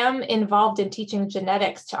 I am involved in teaching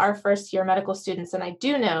genetics to our first year medical students, and I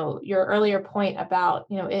do know your earlier point about,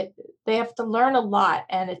 they have to learn a lot,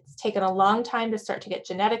 and it's taken a long time to start to get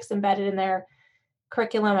genetics embedded in their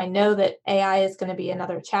curriculum. I know that AI is going to be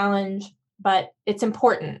another challenge, but it's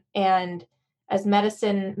important. And as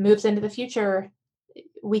medicine moves into the future,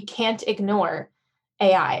 we can't ignore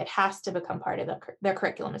AI. It has to become part of their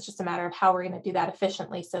curriculum. It's just a matter of how we're going to do that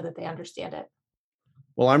efficiently so that they understand it.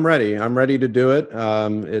 Well, I'm ready. I'm ready to do it.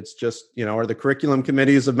 It's just, are the curriculum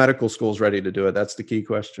committees of medical schools ready to do it? That's the key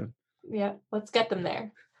question. Yeah, let's get them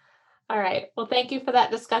there. All right. Well, thank you for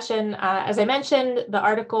that discussion. As I mentioned, the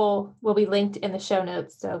article will be linked in the show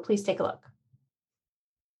notes, so please take a look.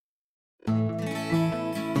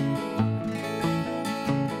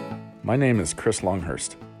 My name is Chris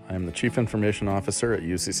Longhurst. I am the Chief Information Officer at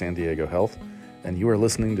UC San Diego Health, and you are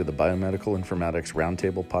listening to the Biomedical Informatics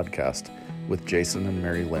Roundtable podcast with Jason and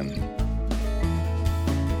Mary Lynn.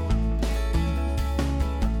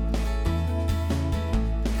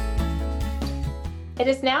 It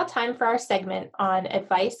is now time for our segment on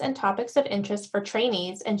advice and topics of interest for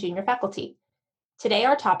trainees and junior faculty. Today,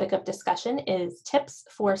 our topic of discussion is tips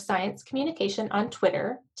for science communication on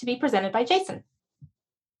Twitter, to be presented by Jason.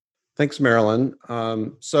 Thanks, Marilyn.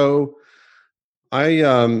 So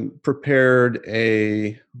I prepared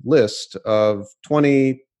a list of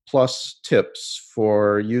 20 plus tips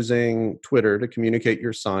for using Twitter to communicate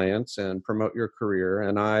your science and promote your career.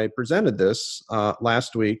 And I presented this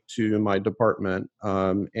last week to my department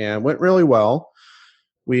and went really well.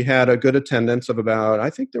 We had a good attendance of I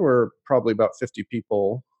think there were probably about 50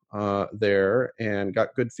 people there, and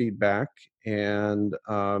got good feedback. And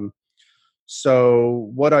so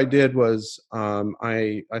what I did was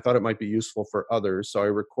I thought it might be useful for others. So I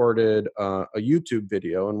recorded a YouTube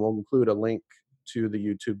video, and we'll include a link to the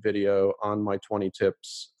YouTube video on my 20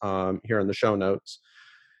 tips here in the show notes.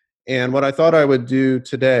 And what I thought I would do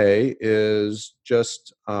today is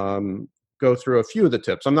just go through a few of the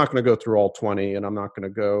tips. I'm not going to go through all 20, and I'm not going to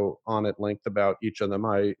go on at length about each of them.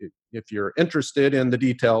 If you're interested in the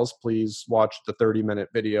details, please watch the 30-minute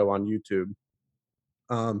video on YouTube.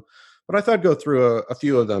 But I thought I'd go through a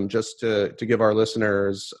few of them just to give our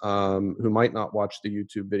listeners who might not watch the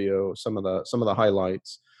YouTube video some of the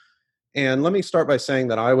highlights. And let me start by saying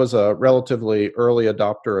that I was a relatively early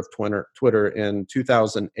adopter of Twitter in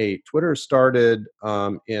 2008. Twitter started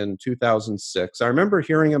in 2006. I remember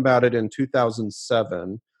hearing about it in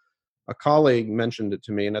 2007 a colleague mentioned it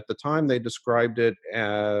to me, and at the time they described it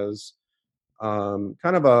as kind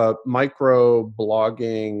of a micro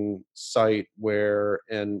blogging site where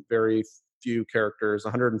in very few characters,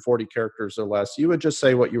 140 characters or less, you would just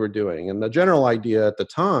say what you were doing. And the general idea at the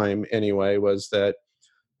time, anyway, was that,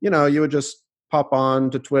 you would just pop on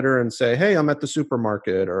to Twitter and say, hey, I'm at the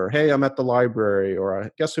supermarket, or hey, I'm at the library,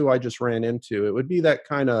 or guess who I just ran into. It would be that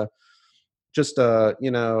kind of just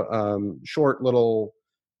short little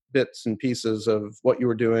bits and pieces of what you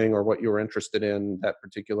were doing or what you were interested in that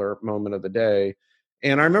particular moment of the day.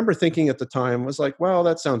 And I remember thinking at the time, was like, well,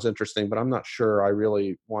 that sounds interesting, but I'm not sure I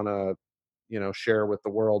really want to, share with the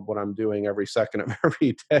world what I'm doing every second of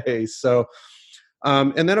every day. So,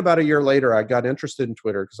 and then about a year later, I got interested in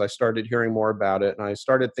Twitter because I started hearing more about it, and I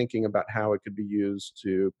started thinking about how it could be used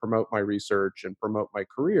to promote my research and promote my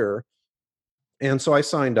career. And so I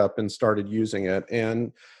signed up and started using it.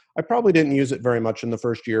 And I probably didn't use it very much in the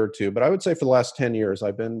first year or two, but I would say for the last 10 years,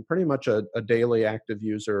 I've been pretty much a daily active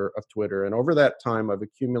user of Twitter. And over that time, I've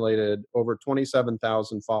accumulated over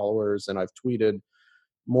 27,000 followers, and I've tweeted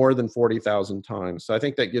more than 40,000 times. So I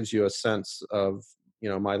think that gives you a sense of,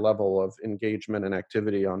 my level of engagement and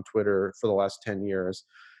activity on Twitter for the last 10 years.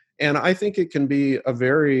 And I think it can be a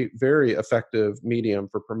very, very effective medium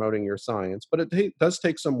for promoting your science, but it does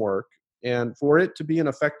take some work. And for it to be an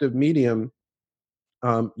effective medium,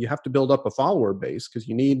 you have to build up a follower base, because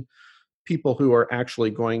you need people who are actually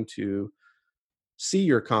going to see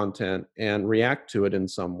your content and react to it in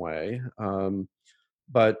some way.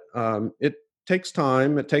 But it takes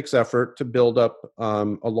time, it takes effort to build up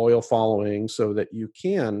a loyal following so that you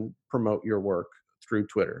can promote your work through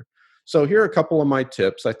Twitter. So here are a couple of my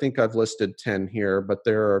tips. I think I've listed 10 here, but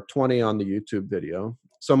there are 20 on the YouTube video.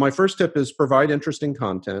 So my first tip is provide interesting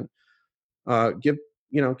content. Give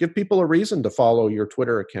people a reason to follow your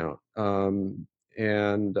Twitter account.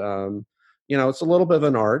 It's a little bit of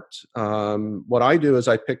an art. What I do is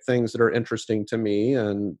I pick things that are interesting to me,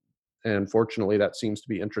 and fortunately that seems to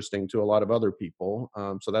be interesting to a lot of other people.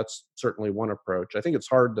 So that's certainly one approach. I think it's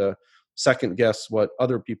hard to second guess what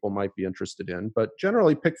other people might be interested in, but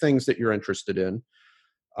generally pick things that you're interested in.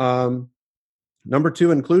 Number two,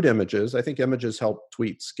 include images. I think images help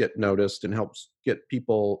tweets get noticed and helps get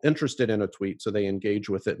people interested in a tweet so they engage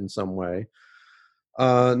with it in some way.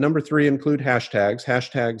 Number three, include hashtags.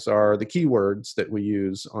 Hashtags are the keywords that we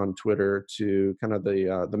use on Twitter to kind of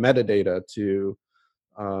the metadata to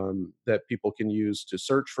that people can use to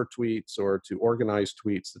search for tweets or to organize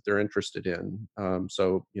tweets that they're interested in.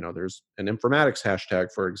 So there's an informatics hashtag,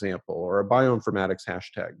 for example, or a bioinformatics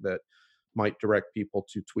hashtag that might direct people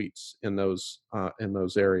to tweets in those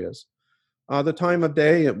areas. The time of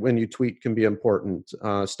day when you tweet can be important.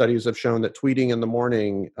 Studies have shown that tweets in the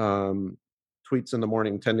morning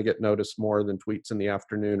tend to get noticed more than tweets in the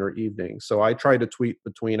afternoon or evening. So I try to tweet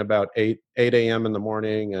between about 8 a.m. in the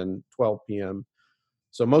morning and 12 p.m.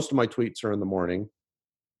 So most of my tweets are in the morning.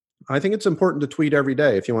 I think it's important to tweet every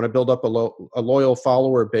day. If you want to build up a loyal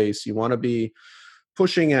follower base, you want to be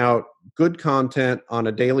pushing out good content on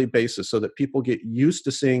a daily basis so that people get used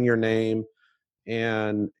to seeing your name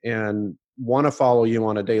and want to follow you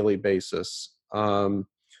on a daily basis.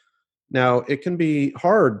 Now, it can be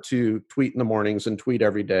hard to tweet in the mornings and tweet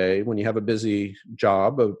every day when you have a busy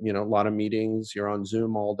job of, a lot of meetings, you're on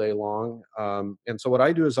Zoom all day long. And so what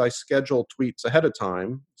I do is I schedule tweets ahead of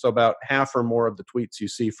time. So about half or more of the tweets you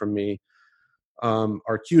see from me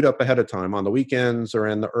are queued up ahead of time on the weekends or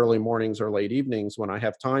in the early mornings or late evenings when I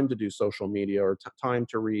have time to do social media or time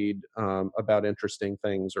to read about interesting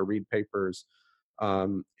things or read papers.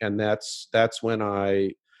 And that's when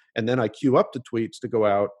then I queue up the tweets to go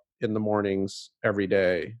out in the mornings every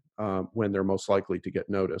day when they're most likely to get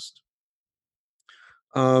noticed.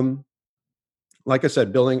 Like I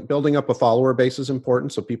said, building up a follower base is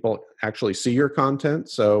important so people actually see your content.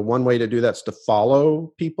 So one way to do that is to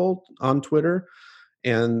follow people on Twitter,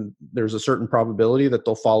 and there's a certain probability that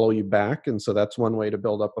they'll follow you back. And so that's one way to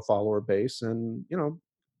build up a follower base. And,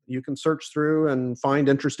 you can search through and find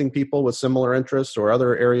interesting people with similar interests or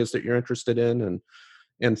other areas that you're interested in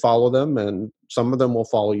and follow them, and some of them will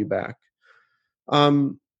follow you back.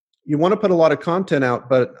 You want to put a lot of content out,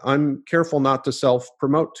 but I'm careful not to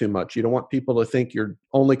self-promote too much. You don't want people to think you're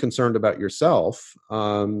only concerned about yourself.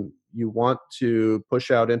 You want to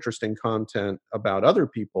push out interesting content about other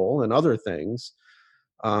people and other things.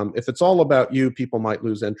 If it's all about you, people might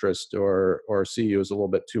lose interest or see you as a little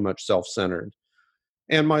bit too much self-centered.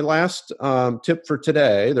 And my last tip for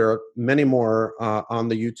today, there are many more on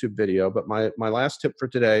the YouTube video, but my last tip for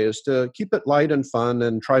today is to keep it light and fun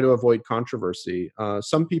and try to avoid controversy.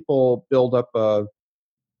 Some people build up a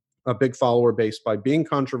a big follower base by being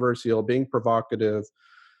controversial, being provocative,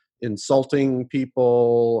 insulting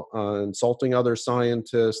people, insulting other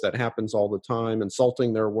scientists. That happens all the time,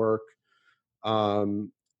 insulting their work.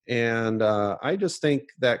 And I just think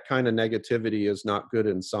that kind of negativity is not good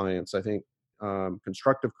in science. I think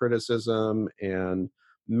constructive criticism and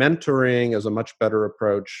mentoring is a much better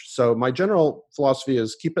approach. So my general philosophy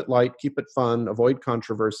is keep it light, keep it fun, avoid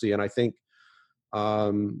controversy. And I think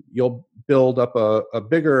you'll build up a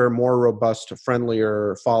bigger, more robust,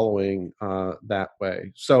 friendlier following that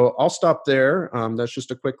way. So I'll stop there. That's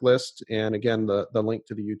just a quick list. And again, the link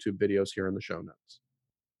to the YouTube videos here in the show notes.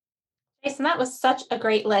 Jason, that was such a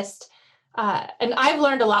great list. And I've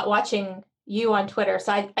learned a lot watching you on Twitter.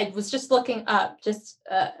 So I was just looking up just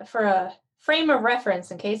for a frame of reference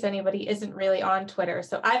in case anybody isn't really on Twitter.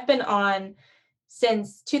 So I've been on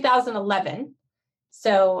since 2011.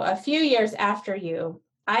 So a few years after you.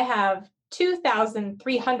 I have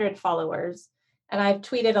 2,300 followers and I've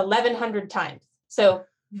tweeted 1,100 times. So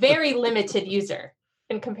very limited user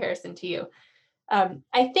in comparison to you.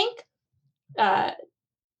 I think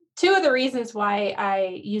two of the reasons why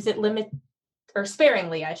I use it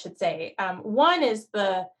sparingly, I should say. One is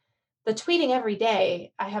the tweeting every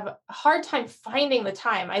day. I have a hard time finding the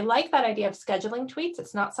time. I like that idea of scheduling tweets.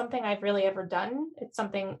 It's not something I've really ever done. It's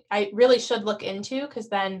something I really should look into, because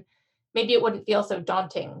then maybe it wouldn't feel so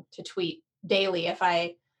daunting to tweet daily if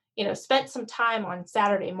I, spent some time on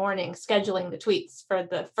Saturday morning scheduling the tweets for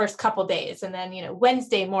the first couple days, and then,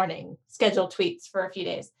 Wednesday morning schedule tweets for a few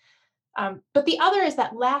days. But the other is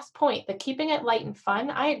that last point, the keeping it light and fun.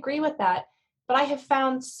 I agree with that, but I have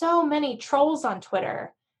found so many trolls on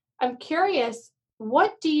Twitter. I'm curious,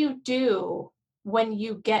 what do you do when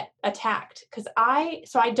you get attacked? Because I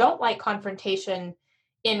don't like confrontation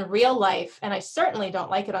in real life, and I certainly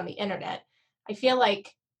don't like it on the internet. I feel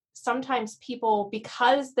like sometimes people,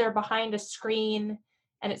 because they're behind a screen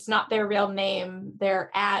and it's not their real name,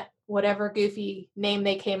 they're at whatever goofy name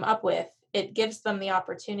they came up with, it gives them the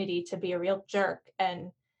opportunity to be a real jerk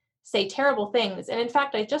and say terrible things. And in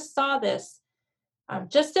fact, I just saw this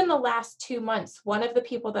just in the last 2 months. One of the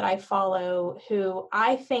people that I follow, who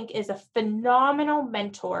I think is a phenomenal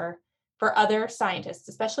mentor for other scientists,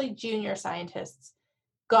 especially junior scientists,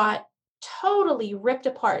 got totally ripped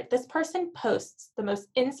apart. This person posts the most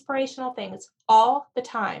inspirational things all the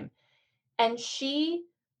time. And she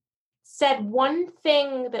said one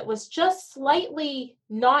thing that was just slightly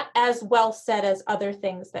not as well said as other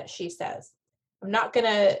things that she says. I'm not going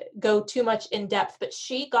to go too much in depth, but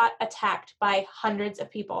she got attacked by hundreds of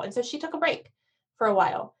people. And so she took a break for a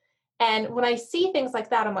while. And when I see things like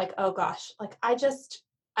that, I'm like, oh gosh, like I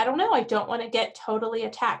don't know. I don't want to get totally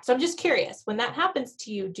attacked. So I'm just curious, when that happens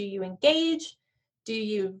to you, do you engage? Do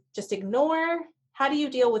you just ignore? How do you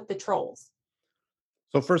deal with the trolls?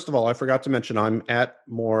 So first of all, I forgot to mention I'm at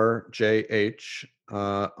MoreJH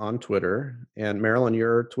on Twitter. And Marilyn,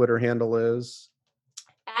 your Twitter handle is?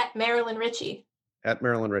 At Marilyn Ritchie. At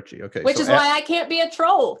Marilyn Ritchie. Okay. Which is why I can't be a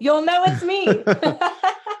troll. You'll know it's me.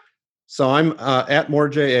 So I'm at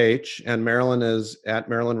MoreJH, and Marilyn is at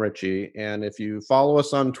Marilyn Ritchie. And if you follow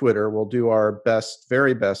us on Twitter, we'll do our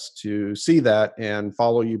very best to see that and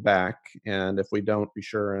follow you back. And if we don't, be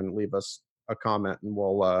sure and leave us a comment, and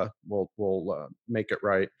we'll make it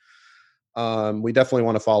right. We definitely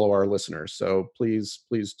want to follow our listeners, so please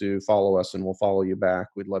do follow us, and we'll follow you back.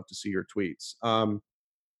 We'd love to see your tweets.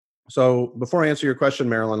 So before I answer your question,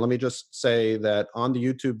 Marilyn, let me just say that on the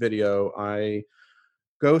YouTube video, I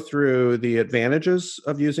go through the advantages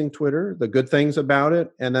of using Twitter, the good things about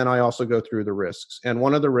it, and then I also go through the risks. And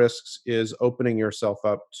one of the risks is opening yourself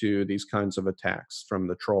up to these kinds of attacks from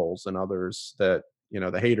the trolls and others that,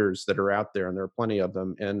 the haters that are out there, and there are plenty of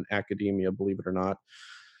them in academia, believe it or not.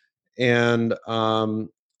 And,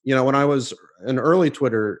 when I was an early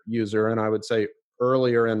Twitter user, and I would say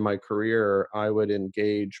earlier in my career, I would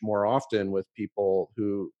engage more often with people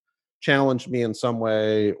who challenged me in some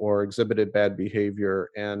way or exhibited bad behavior.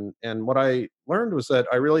 And what I learned was that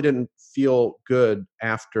I really didn't feel good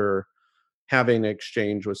after having an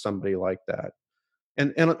exchange with somebody like that.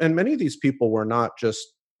 And many of these people were not just,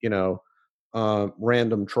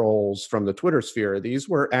 random trolls from the Twitter sphere. These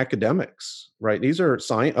were academics, right? These are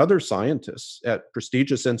other scientists at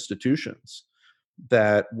prestigious institutions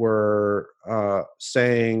that were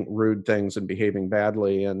saying rude things and behaving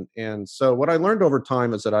badly. And so what I learned over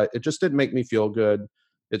time is that it just didn't make me feel good.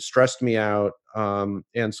 It stressed me out.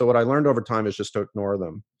 And so what I learned over time is just to ignore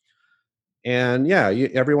them. And yeah,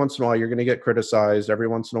 every once in a while you're going to get criticized every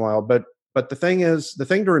once in a while. But the thing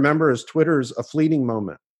to remember is Twitter's a fleeting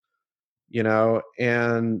moment,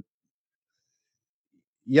 and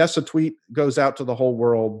yes, a tweet goes out to the whole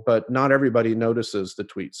world, but not everybody notices the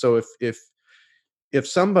tweet. So if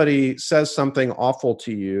somebody says something awful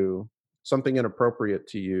to you, something inappropriate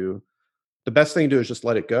to you, the best thing to do is just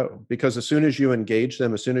let it go, because as soon as you engage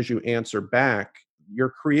them, as soon as you answer back,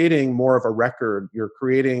 you're creating more of a record. You're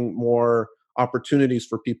creating more opportunities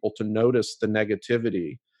for people to notice the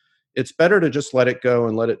negativity. It's better to just let it go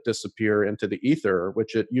and let it disappear into the ether,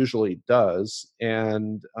 which it usually does.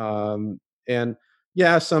 And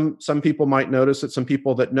yeah, some people might notice it. Some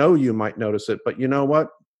people that know you might notice it, but you know what?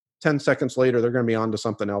 10 seconds later, they're going to be on to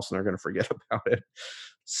something else and they're going to forget about it.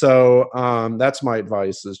 So that's my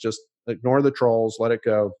advice: is just ignore the trolls, let it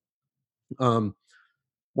go. Um,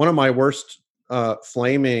 One of my worst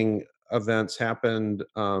flaming events happened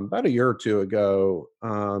about a year or two ago.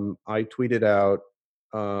 I tweeted out.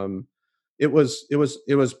 Um, it was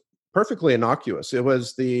perfectly innocuous. It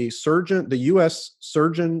was the U.S.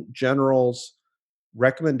 Surgeon General's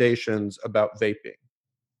recommendations about vaping,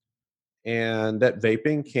 and that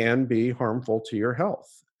vaping can be harmful to your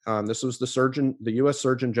health. This was the U.S.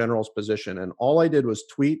 Surgeon General's position, and all I did was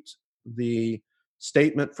tweet the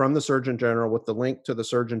statement from the Surgeon General with the link to the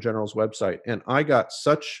Surgeon General's website, and I got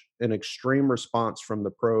such an extreme response from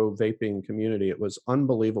the pro-vaping community. It was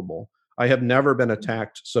unbelievable. I have never been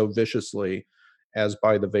attacked so viciously as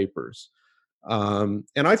by the vapors. And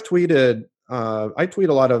I tweet a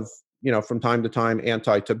lot of, from time to time,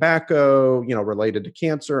 anti-tobacco, related to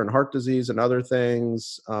cancer and heart disease and other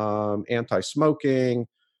things, anti-smoking.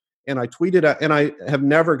 And I tweeted out, and I have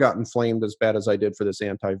never gotten flamed as bad as I did for this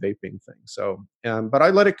anti-vaping thing. So, but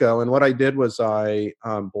I let it go. And what I did was I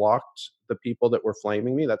blocked the people that were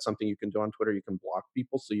flaming me. That's something you can do on Twitter. You can block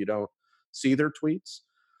people so you don't see their tweets.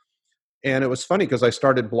 And it was funny because I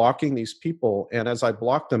started blocking these people, and as I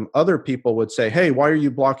blocked them, other people would say, "Hey, why are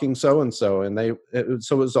you blocking so and so?" And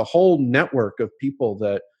so it was a whole network of people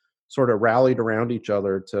that sort of rallied around each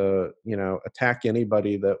other to, attack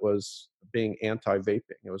anybody that was being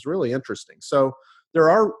anti-vaping. It was really interesting. So there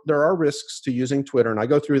are risks to using Twitter, and I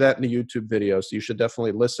go through that in the YouTube video. So you should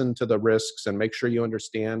definitely listen to the risks and make sure you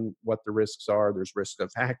understand what the risks are. There's risk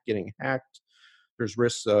of getting hacked. There's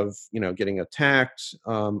risks of getting attacked,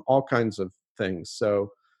 all kinds of things.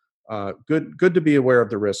 So good to be aware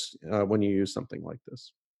of the risks when you use something like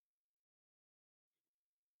this.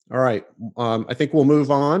 All right, I think we'll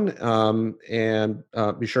move on, and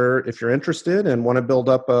be sure, if you're interested and want to build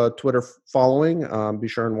up a Twitter following, be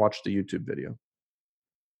sure and watch the YouTube video.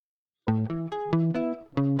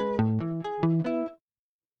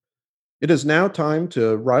 It is now time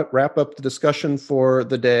to wrap up the discussion for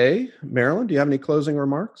the day. Marilyn, do you have any closing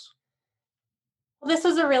remarks? Well, this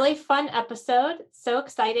was a really fun episode. So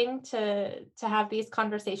exciting to have these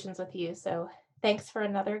conversations with you. So thanks for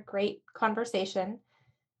another great conversation.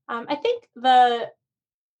 I think the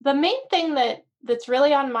main thing that's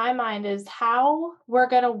really on my mind is how we're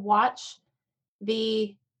going to watch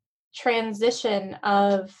the transition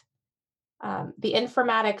of the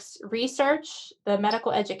informatics research, the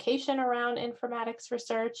medical education around informatics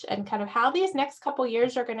research, and kind of how these next couple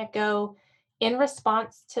years are going to go in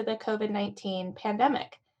response to the COVID-19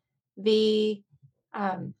 pandemic. The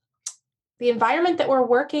environment that we're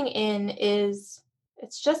working in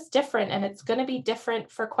it's just different, and it's going to be different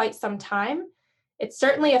for quite some time. It's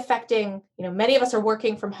certainly affecting, many of us are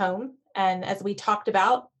working from home, and as we talked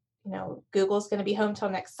about, Google's going to be home till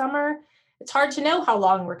next summer. It's hard to know how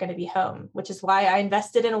long we're going to be home, which is why I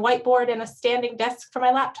invested in a whiteboard and a standing desk for my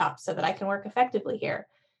laptop so that I can work effectively here.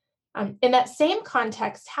 In that same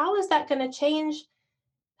context, how is that going to change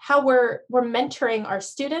how we're mentoring our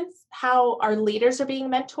students, how our leaders are being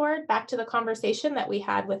mentored? Back to the conversation that we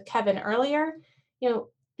had with Kevin earlier,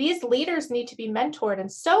 these leaders need to be mentored,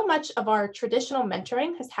 and so much of our traditional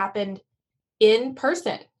mentoring has happened in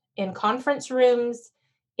person, in conference rooms,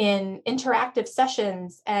 in interactive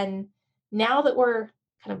sessions, and now that we're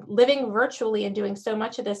kind of living virtually and doing so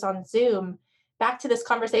much of this on Zoom, back to this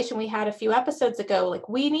conversation we had a few episodes ago, like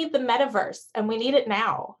we need the metaverse, and we need it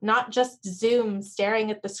now, not just Zoom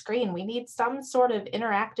staring at the screen. We need some sort of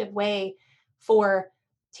interactive way for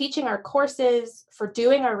teaching our courses, for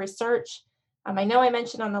doing our research. I know I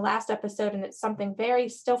mentioned on the last episode, and it's something very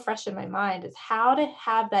still fresh in my mind, is how to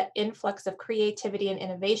have that influx of creativity and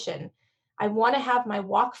innovation. I want to have my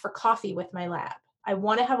walk for coffee with my lab. I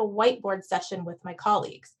want to have a whiteboard session with my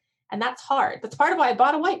colleagues. And that's hard. That's part of why I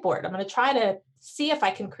bought a whiteboard. I'm going to try to see if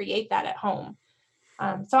I can create that at home.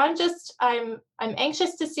 So I'm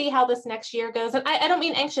anxious to see how this next year goes. And I don't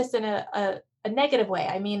mean anxious in a negative way.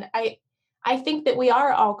 I mean, I think that we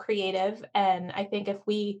are all creative. And I think if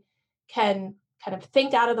we can kind of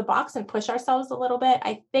think out of the box and push ourselves a little bit,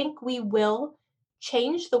 I think we will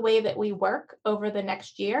change the way that we work over the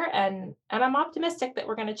next year, and I'm optimistic that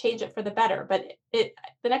we're going to change it for the better. But the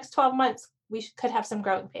next 12 months, we could have some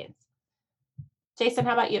growing pains. Jason,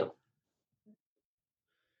 how about you?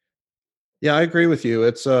 Yeah, I agree with you.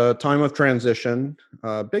 It's a time of transition,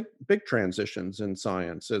 big transitions in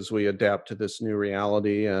science as we adapt to this new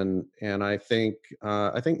reality, and I think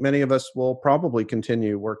many of us will probably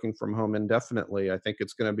continue working from home indefinitely. I think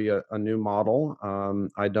it's going to be a new model.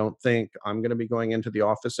 I don't think I'm going to be going into the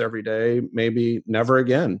office every day, maybe never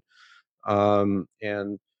again. And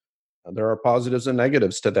there are positives and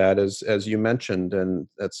negatives to that, as you mentioned, and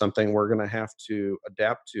that's something we're going to have to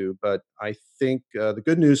adapt to. But I think the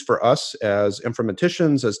good news for us as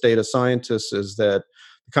informaticians, as data scientists, is that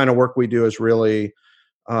the kind of work we do is really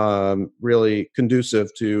conducive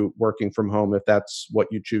to working from home if that's what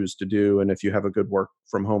you choose to do, and if you have a good work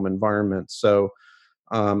from home environment. So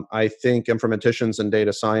I think informaticians and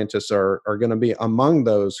data scientists are going to be among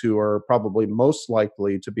those who are probably most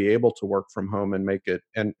likely to be able to work from home and make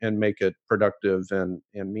it productive and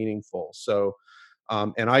meaningful. So,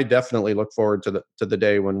 and I definitely look forward to the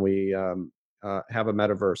day when we have a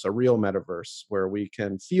metaverse, a real metaverse, where we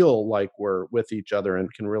can feel like we're with each other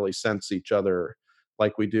and can really sense each other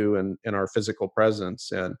like we do in our physical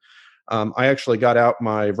presence. And I actually got out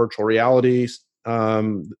my virtual reality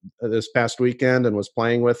this past weekend and was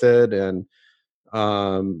playing with it, and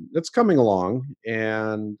it's coming along,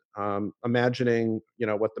 and imagining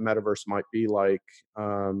what the metaverse might be like.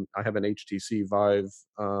 I have an HTC Vive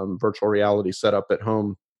virtual reality set up at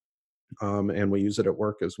home, and we use it at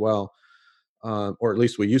work as well, or at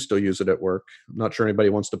least we used to use it at work. I'm not sure anybody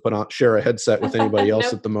wants to share a headset with anybody else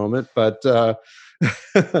Nope. at the moment, but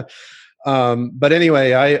but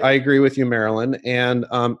anyway, I agree with you, Marilyn, and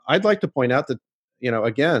I'd like to point out that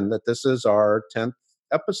again, that this is our 10th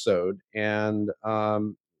episode, and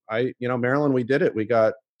Marilyn, we did it. We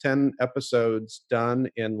got 10 episodes done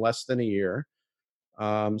in less than a year.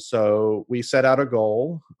 So we set out a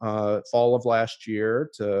goal fall of last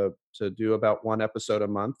year to do about one episode a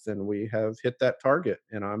month, and we have hit that target,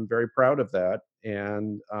 and I'm very proud of that,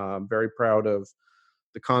 and very proud of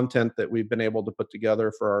the content that we've been able to put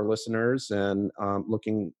together for our listeners, and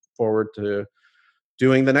looking forward to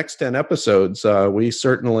doing the next 10 episodes. We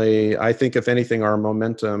certainly, I think if anything, our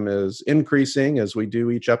momentum is increasing as we do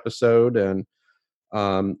each episode.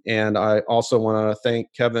 And I also want to thank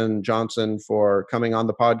Kevin Johnson for coming on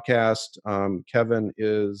the podcast. Kevin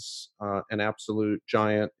is an absolute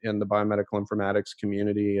giant in the biomedical informatics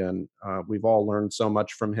community, and we've all learned so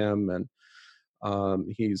much from him. And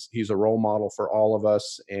he's a role model for all of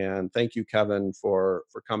us. And thank you, Kevin, for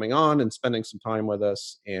coming on and spending some time with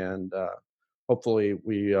us. And hopefully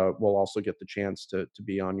we will also get the chance to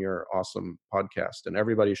be on your awesome podcast. And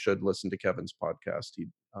everybody should listen to Kevin's podcast.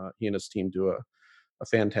 He and his team do a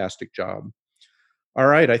fantastic job. All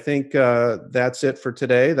right, I think that's it for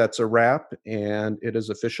today. That's a wrap, and it is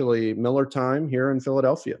officially Miller time here in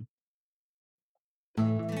Philadelphia.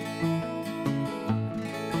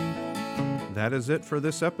 That is it for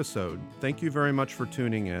this episode. Thank you very much for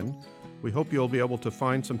tuning in. We hope you'll be able to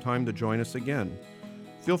find some time to join us again.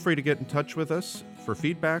 Feel free to get in touch with us for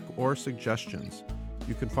feedback or suggestions.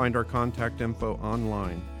 You can find our contact info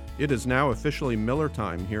online. It is now officially Miller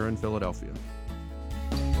time here in Philadelphia.